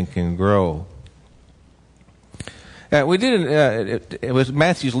impact and can grow. We did with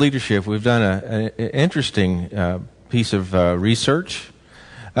Matthew's leadership. We've done an interesting piece of research.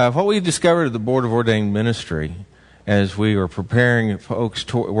 What we discovered at the Board of Ordained Ministry, as we were preparing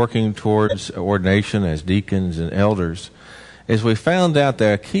folks working towards ordination as deacons and elders, is we found out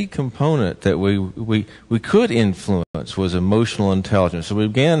that a key component that we could influence was emotional intelligence. So we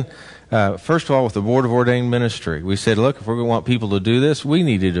began, first of all, with the Board of Ordained Ministry. We said, look, if we're going to want people to do this, we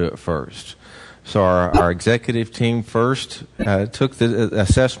need to do it first. So our executive team first took the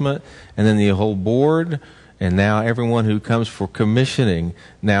assessment, and then the whole board, and now everyone who comes for commissioning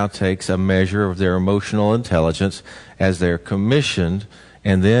now takes a measure of their emotional intelligence as they're commissioned,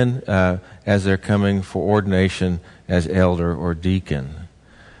 and then as they're coming for ordination as elder or deacon.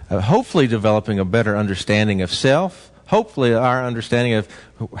 hopefully developing a better understanding of self, hopefully our understanding of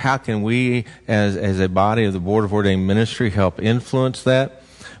how can we as a body of the Board of Ordained Ministry help influence that.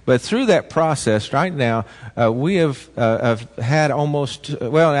 But through that process right now, we have had almost,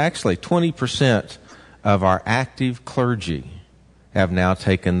 well, actually 20% of our active clergy have now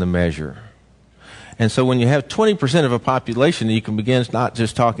taken the measure. And so when you have 20% of a population, you can begin not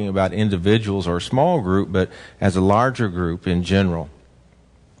just talking about individuals or a small group, but as a larger group in general.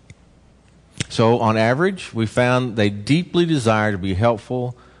 So on average, we found they deeply desire to be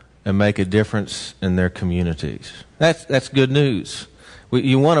helpful and make a difference in their communities. That's good news.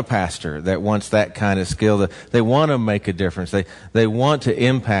 You want a pastor that wants that kind of skill. They want to make a difference. They want to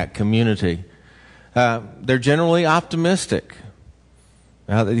impact community. They're generally optimistic.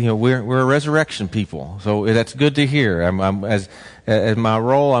 We're a resurrection people, so that's good to hear. As my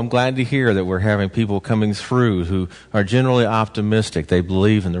role, I'm glad to hear that we're having people coming through who are generally optimistic. They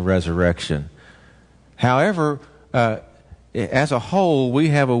believe in the resurrection. However, as a whole, we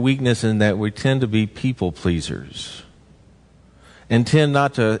have a weakness in that we tend to be people pleasers and tend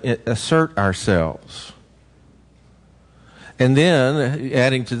not to assert ourselves. And then,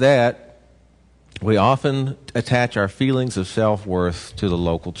 adding to that, we often attach our feelings of self-worth to the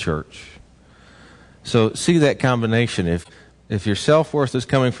local church. So see that combination. If your self-worth is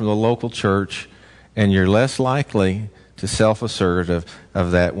coming from the local church and you're less likely to self-assert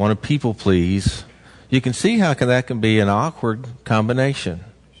of that, want to people please, you can see how that can be an awkward combination.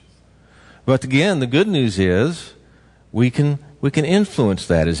 But again, the good news is we can influence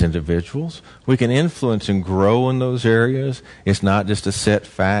that as individuals. We can influence and grow in those areas. It's not just a set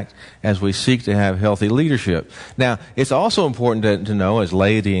fact as we seek to have healthy leadership. Now, it's also important to know as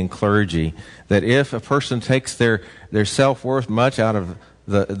laity and clergy that if a person takes their self-worth much out of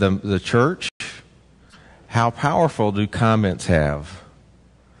the church, how powerful do comments have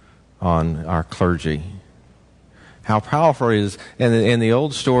on our clergy? How powerful it is. And the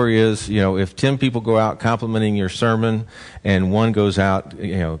old story is, if 10 people go out complimenting your sermon and one goes out,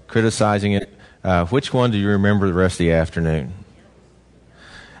 criticizing it, which one do you remember the rest of the afternoon?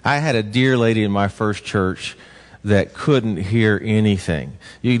 I had a dear lady in my first church that couldn't hear anything.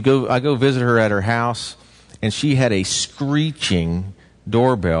 I go visit her at her house, and she had a screeching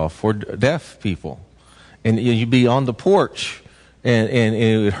doorbell for deaf people. And you'd be on the porch, and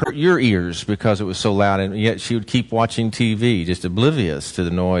it would hurt your ears because it was so loud, and yet she would keep watching TV, just oblivious to the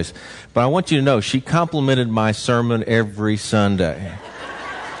noise. But I want you to know, she complimented my sermon every Sunday.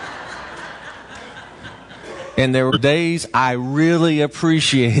 And there were days I really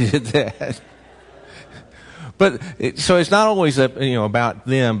appreciated that. So it's not always about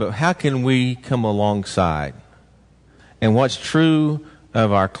them, but how can we come alongside? And what's true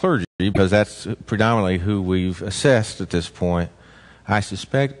of our clergy, because that's predominantly who we've assessed at this point, I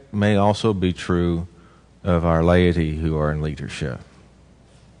suspect may also be true of our laity who are in leadership.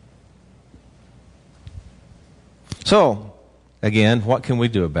 So, again, what can we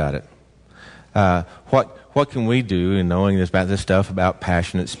do about it? What can we do in knowing about this stuff about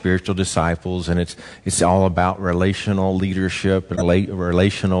passionate spiritual disciples, and it's all about relational leadership and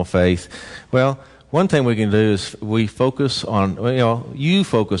relational faith? Well, one thing we can do is you focus on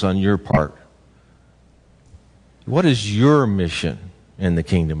your part. What is your mission in the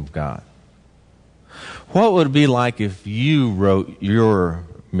kingdom of God? What would it be like if you wrote your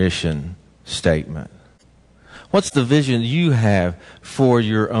mission statement? What's the vision you have for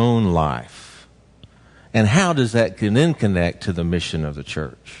your own life? And how does that then connect to the mission of the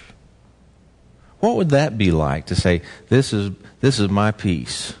church? What would that be like to say, this is my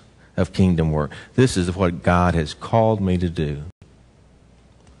piece of kingdom work. This is what God has called me to do.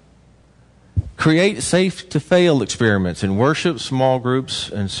 Create safe-to-fail experiments in worship, small groups,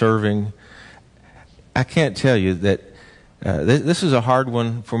 and serving. I can't tell you that this is a hard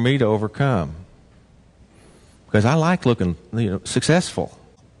one for me to overcome, because I like looking successful.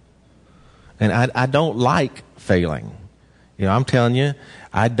 And I don't like failing. I'm telling you,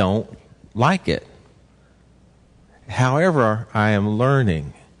 I don't like it. However, I am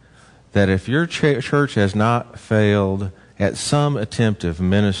learning that if your church has not failed at some attempt of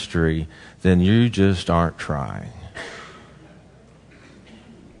ministry, then you just aren't trying.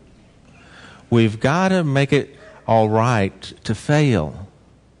 We've got to make it all right to fail.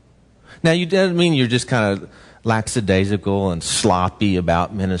 Now, you doesn't mean you're just kind of lackadaisical and sloppy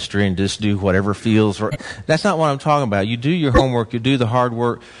about ministry and just do whatever feels right. That's not what I'm talking about. You do your homework, you do the hard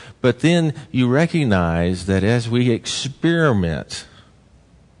work, but then you recognize that as we experiment,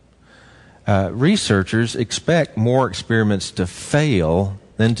 researchers expect more experiments to fail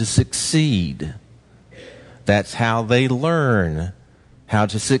than to succeed. That's how they learn how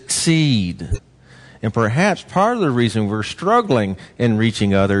to succeed. And perhaps part of the reason we're struggling in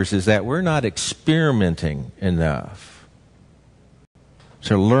reaching others is that we're not experimenting enough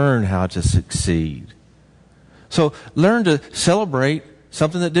to learn how to succeed. So learn to celebrate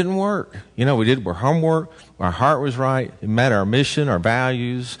something that didn't work. We did our homework, our heart was right, it met our mission, our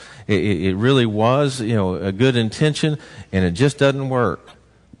values, it really was, a good intention, and it just doesn't work.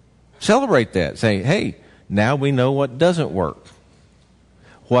 Celebrate that. Say, hey, now we know what doesn't work.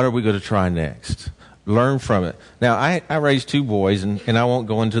 What are we going to try next? Learn from it. Now, I raised 2 boys, and I won't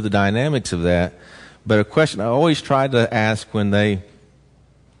go into the dynamics of that, but a question I always tried to ask when they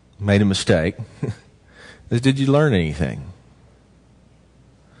made a mistake is, did you learn anything?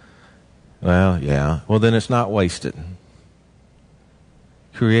 Well, yeah. Well, then it's not wasted.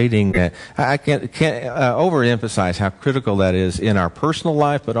 Creating that. I can't overemphasize how critical that is in our personal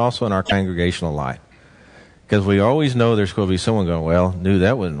life, but also in our congregational life. Because we always know there's going to be someone going, well, knew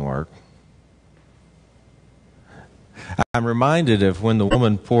that wouldn't work. I'm reminded of when the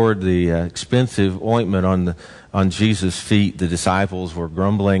woman poured the expensive ointment on Jesus' feet, the disciples were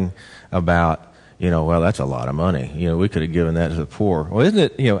grumbling about, well, that's a lot of money. We could have given that to the poor. Well,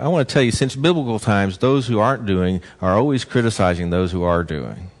 isn't it, I want to tell you, since biblical times, those who aren't doing are always criticizing those who are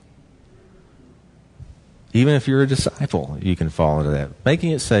doing. Even if you're a disciple, you can fall into that.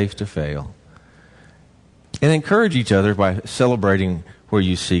 Making it safe to fail. And encourage each other by celebrating where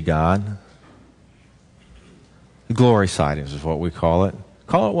you see God. The glory sightings is what we call it.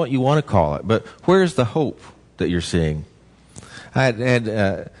 Call it what you want to call it. But where's the hope that you're seeing? I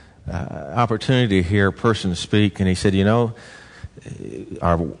had opportunity to hear a person speak, and he said,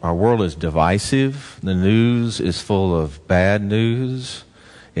 our world is divisive. The news is full of bad news.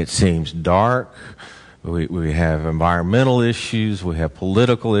 It seems dark. We have environmental issues. We have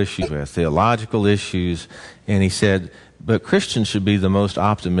political issues. We have theological issues. And he said, but Christians should be the most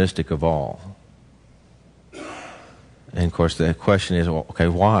optimistic of all. And, of course, the question is, well, okay,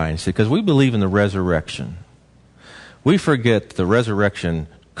 why? And he said, because we believe in the resurrection. We forget the resurrection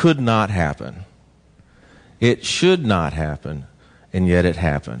could not happen. It should not happen, and yet it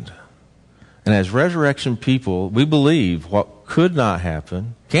happened. And as resurrection people, we believe what could not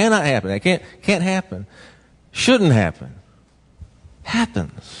happen, cannot happen, that can't happen, shouldn't happen,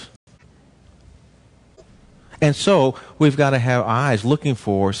 happens. And so we've got to have eyes looking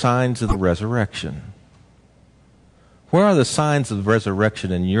for signs of the resurrection. Where are the signs of the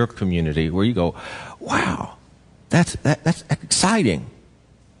resurrection in your community where you go, wow, that's exciting.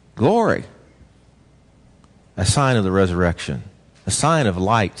 Glory. A sign of the resurrection. A sign of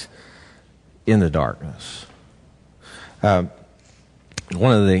light in the darkness. One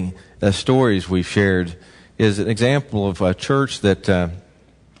of the stories we've shared is an example of a church that,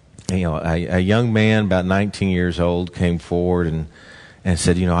 a young man about 19 years old came forward and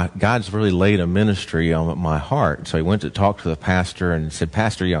said, God's really laid a ministry on my heart. So he went to talk to the pastor and said,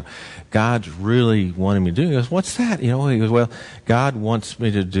 Pastor, God's really wanting me to do it. He goes, what's that? He goes, well, God wants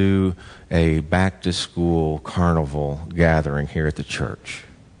me to do a back-to-school carnival gathering here at the church.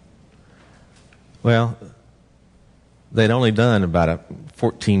 Well, they'd only done about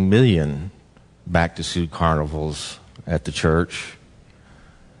 14 million back-to-school carnivals at the church.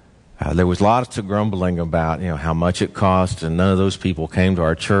 There was lots of grumbling about, how much it cost, and none of those people came to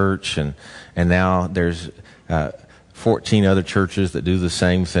our church, and now there's 14 other churches that do the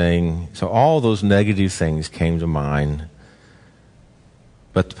same thing. So all those negative things came to mind.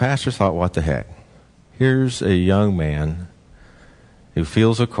 But the pastor thought, what the heck? Here's a young man who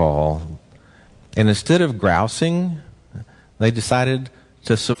feels a call, and instead of grousing, they decided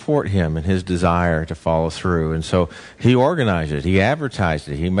to support him in his desire to follow through. And so he organized it. He advertised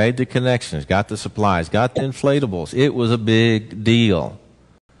it. He made the connections, got the supplies, got the inflatables. It was a big deal.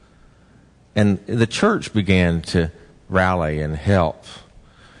 And the church began to rally and help.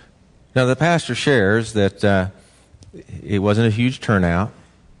 Now, the pastor shares that it wasn't a huge turnout.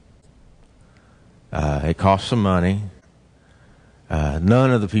 It cost some money.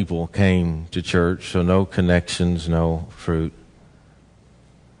 None of the people came to church, so no connections, no fruit.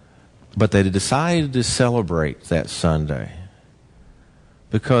 But they decided to celebrate that Sunday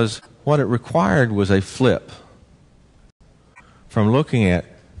because what it required was a flip from looking at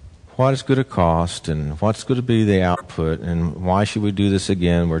what it's going to cost and what's going to be the output and why should we do this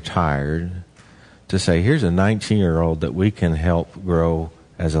again, we're tired, to say, here's a 19-year-old that we can help grow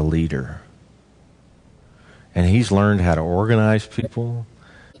as a leader. And he's learned how to organize people.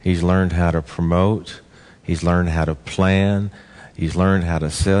 He's learned how to promote. He's learned how to plan. He's learned how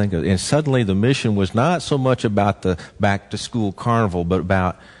to sell. And suddenly the mission was not so much about the back-to-school carnival, but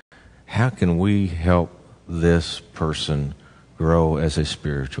about how can we help this person grow as a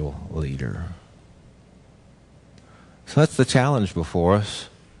spiritual leader. So that's the challenge before us.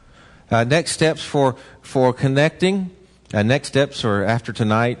 Next steps for connecting. Next steps are after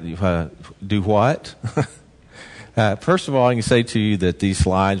tonight, do what? First of all, I can say to you that these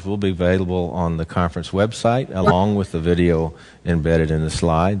slides will be available on the conference website along with the video embedded in the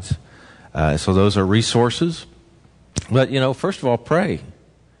slides. So those are resources. But, first of all, pray.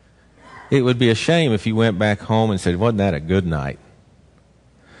 It would be a shame if you went back home and said, wasn't that a good night?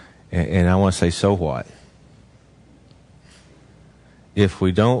 And I want to say, so what? If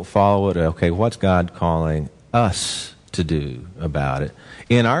we don't follow it, okay, what's God calling us to do about it?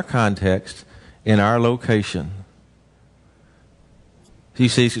 In our context, in our location. You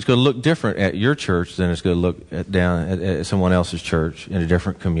see, it's going to look different at your church than it's going to look down at someone else's church in a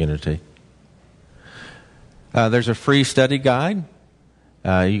different community. There's a free study guide.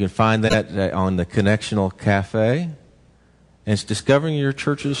 You can find that on the Connectional Cafe. And it's discovering your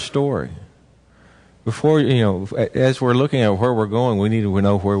church's story. Before, as we're looking at where we're going, we need to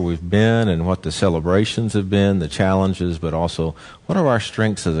know where we've been and what the celebrations have been, the challenges, but also what are our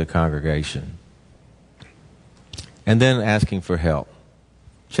strengths as a congregation. And then asking for help.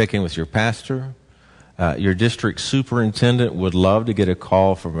 Check in with your pastor. Your district superintendent would love to get a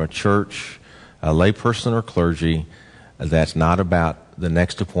call from a church, a layperson or clergy, that's not about the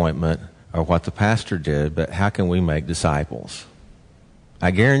next appointment or what the pastor did, but how can we make disciples? I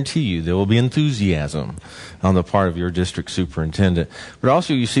guarantee you there will be enthusiasm on the part of your district superintendent. But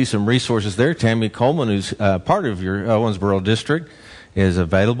also you see some resources there. Tammy Coleman, who's part of your Owensboro district, is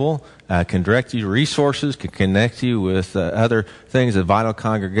available, can direct you to resources, can connect you with other things, the vital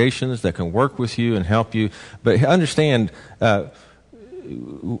congregations that can work with you and help you. But understand,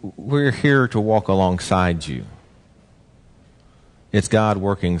 we're here to walk alongside you. It's God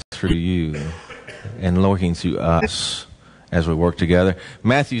working through you and working through us as we work together.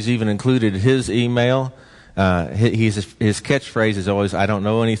 Matthew's even included his email. His catchphrase is always, I don't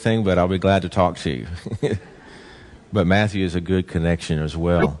know anything, but I'll be glad to talk to you. But Matthew is a good connection as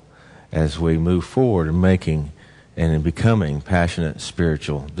well as we move forward in making and in becoming passionate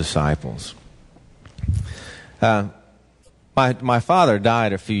spiritual disciples. My father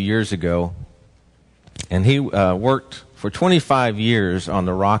died a few years ago, and he worked for 25 years on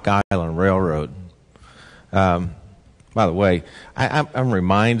the Rock Island Railroad. By the way, I'm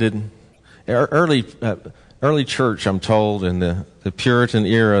reminded, early church, I'm told, in the Puritan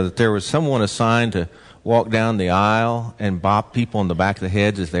era, that there was someone assigned to walk down the aisle and bop people on the back of the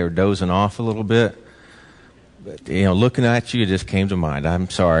heads as they were dozing off a little bit. But, looking at you, it just came to mind. I'm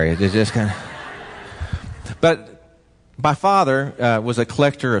sorry. It just kind of... But my father was a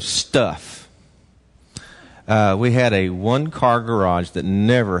collector of stuff. We had a one-car garage that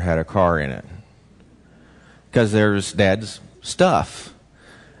never had a car in it because there's Dad's stuff.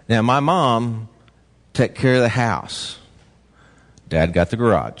 Now, my mom took care of the house. Dad got the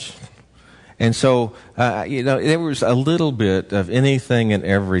garage. And so, there was a little bit of anything and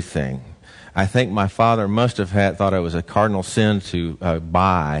everything. I think my father must have thought it was a cardinal sin to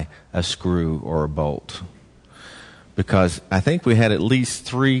buy a screw or a bolt. Because I think we had at least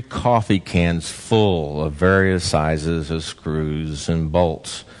 3 coffee cans full of various sizes of screws and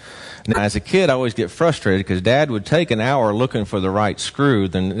bolts. Now, as a kid, I always get frustrated because Dad would take an hour looking for the right screw.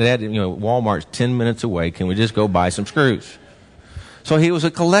 Then Dad, Walmart's 10 minutes away. Can we just go buy some screws? So he was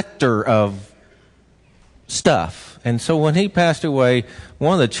a collector of stuff. And so when he passed away,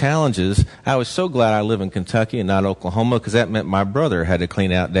 one of the challenges, I was so glad I live in Kentucky and not Oklahoma because that meant my brother had to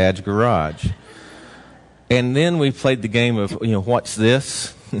clean out Dad's garage. And then we played the game of, what's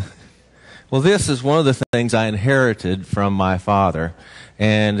this? Well, this is one of the things I inherited from my father.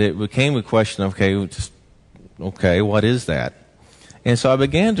 And it became a question of, okay, what is that? And so I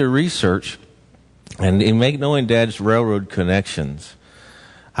began to research and knowing Dad's railroad connections.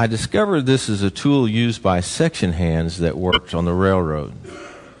 I discovered this is a tool used by section hands that worked on the railroad.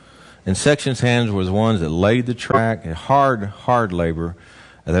 And section hands were the ones that laid the track, hard labor.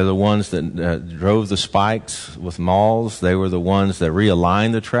 They're the ones that drove the spikes with mauls. They were the ones that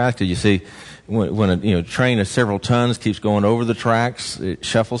realigned the track. Did you see when a train of several tons keeps going over the tracks, it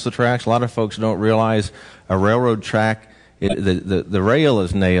shuffles the tracks? A lot of folks don't realize a railroad track, the rail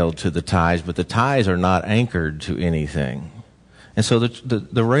is nailed to the ties, but the ties are not anchored to anything. And so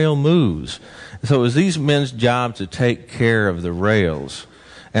the rail moves. So it was these men's job to take care of the rails.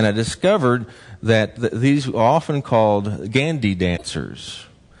 And I discovered that these were often called Gandhi dancers.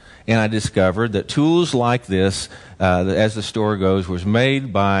 And I discovered that tools like this, as the story goes, was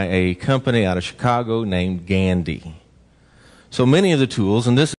made by a company out of Chicago named Gandhi. So many of the tools,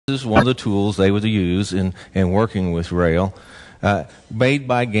 and this is one of the tools they would use in working with rail, made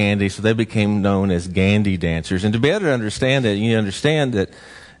by Gandhi, so they became known as Gandhi dancers. And to be able to understand that, you understand that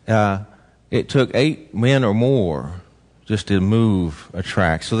it took 8 men or more just to move a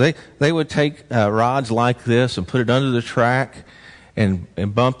track. So they would take rods like this and put it under the track and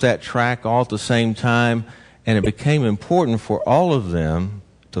bump that track all at the same time. And it became important for all of them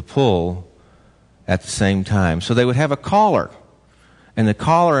to pull at the same time. So they would have a caller, and the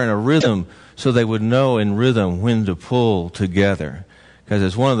caller in a rhythm, so they would know in rhythm when to pull together. Because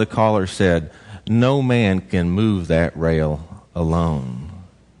as one of the callers said, no man can move that rail alone.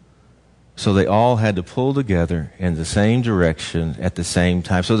 So they all had to pull together in the same direction at the same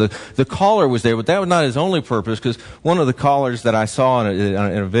time. So the caller was there, but that was not his only purpose, because one of the callers that I saw in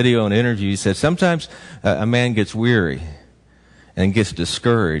a video and interview, he said sometimes a man gets weary and gets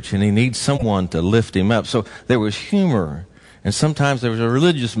discouraged, and he needs someone to lift him up. So there was humor, and sometimes there was a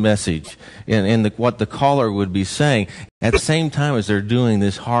religious message in what the caller would be saying at the same time as they're doing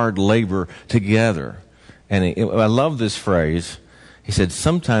this hard labor together. And I love this phrase. He said,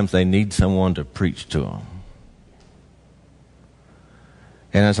 sometimes they need someone to preach to them.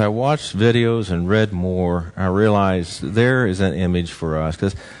 And as I watched videos and read more, I realized there is an image for us.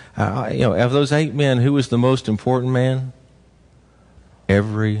 Because, of those 8 men, who was the most important man?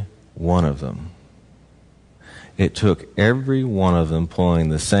 Every one of them. It took every one of them pulling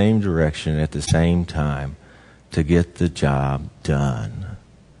the same direction at the same time to get the job done.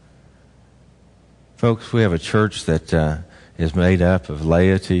 Folks, we have a church that is made up of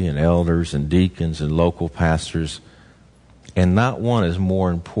laity and elders and deacons and local pastors, and not one is more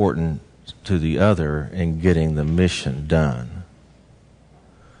important to the other in getting the mission done.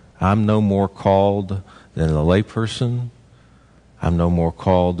 I'm no more called than a layperson. I'm no more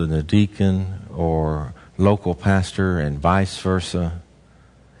called than a deacon or local pastor, and vice versa.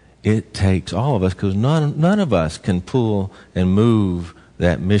 It takes all of us, because none of us can pull and move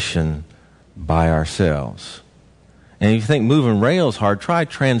that mission by ourselves. And if you think moving rails hard, try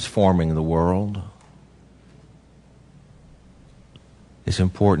transforming the world. It's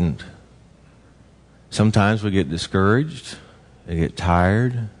important. Sometimes we get discouraged, we get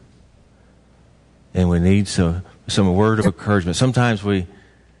tired, and we need some word of encouragement. Sometimes we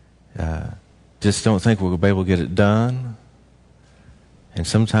just don't think we'll be able to get it done. And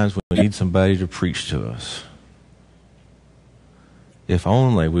sometimes we need somebody to preach to us. If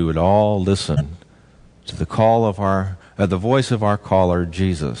only we would all listen to the call of the voice of our caller,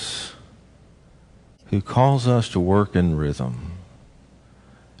 Jesus, who calls us to work in rhythm,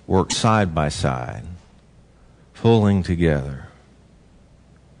 work side by side, pulling together.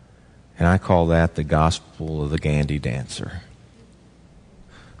 And I call that the gospel of the Gandhi dancer.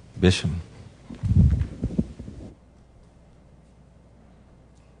 Bishop.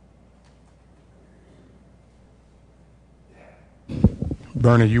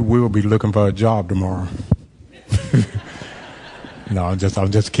 Bernie, you will be looking for a job tomorrow. No, I'm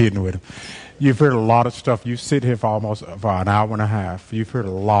just kidding with him. You've heard a lot of stuff. You sit here for an hour and a half. You've heard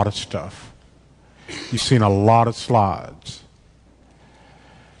a lot of stuff. You've seen a lot of slides.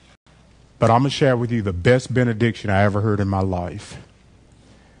 But I'm going to share with you the best benediction I ever heard in my life.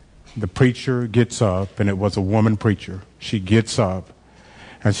 The preacher gets up, and it was a woman preacher. She gets up,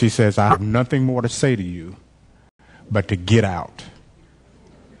 and she says, I have nothing more to say to you but to get out.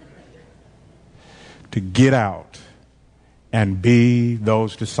 To get out and be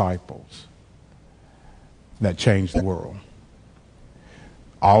those disciples that change the world.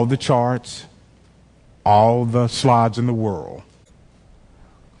 All the charts, all the slides in the world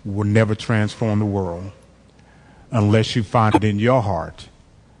will never transform the world unless you find it in your heart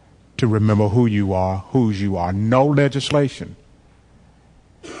to remember who you are, whose you are. No legislation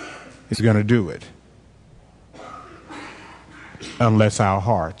is going to do it unless our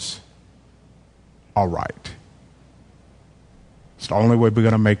hearts are right. It's the only way we're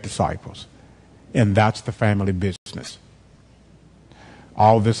going to make disciples. And that's the family business.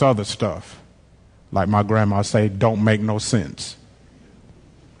 All this other stuff, like my grandma said, don't make no sense.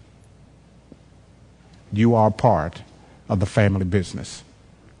 You are part of the family business.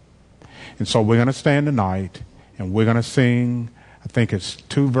 And so we're going to stand tonight and we're going to sing, I think it's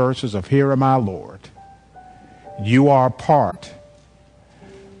 2 verses of Here Am I, Lord. You are part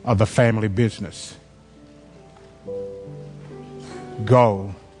of the family business.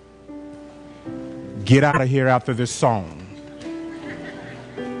 Go. Get out of here after this song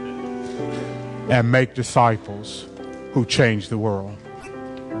and make disciples who change the world.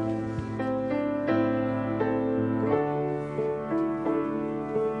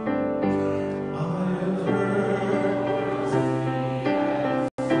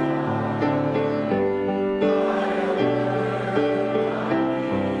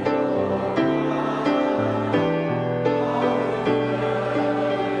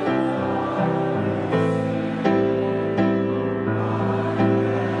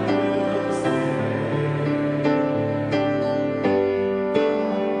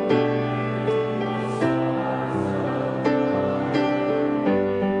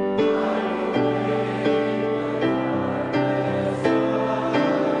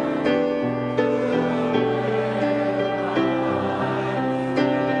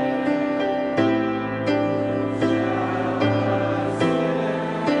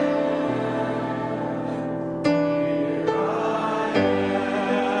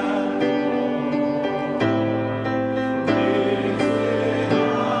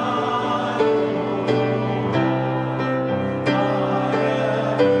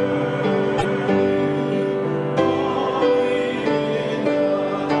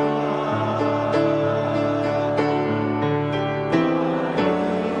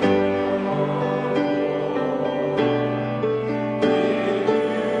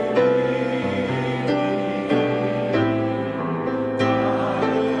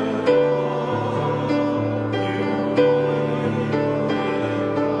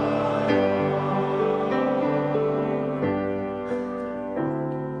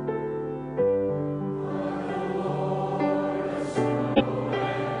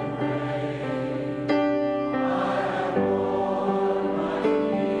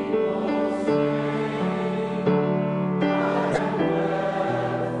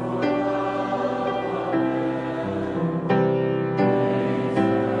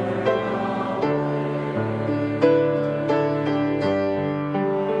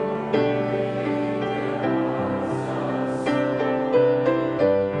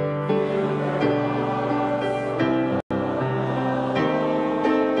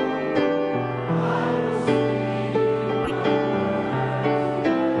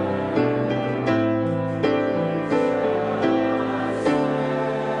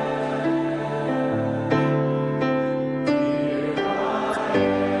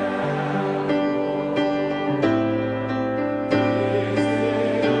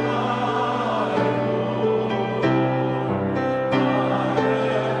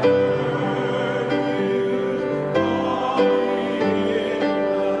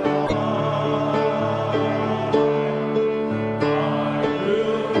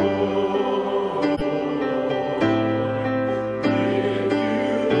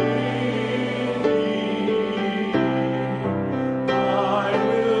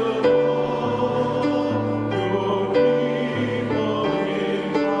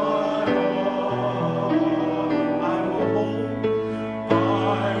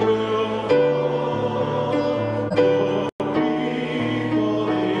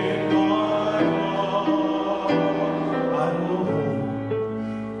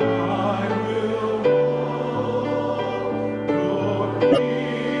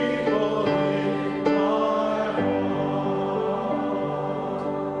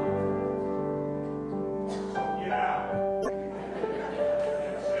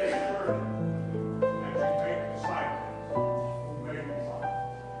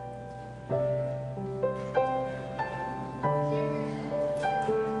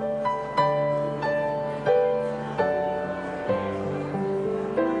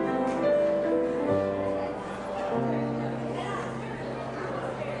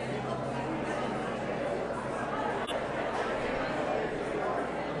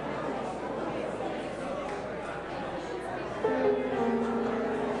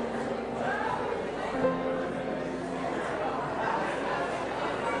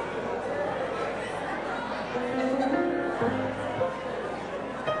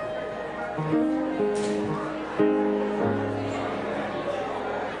 Amen.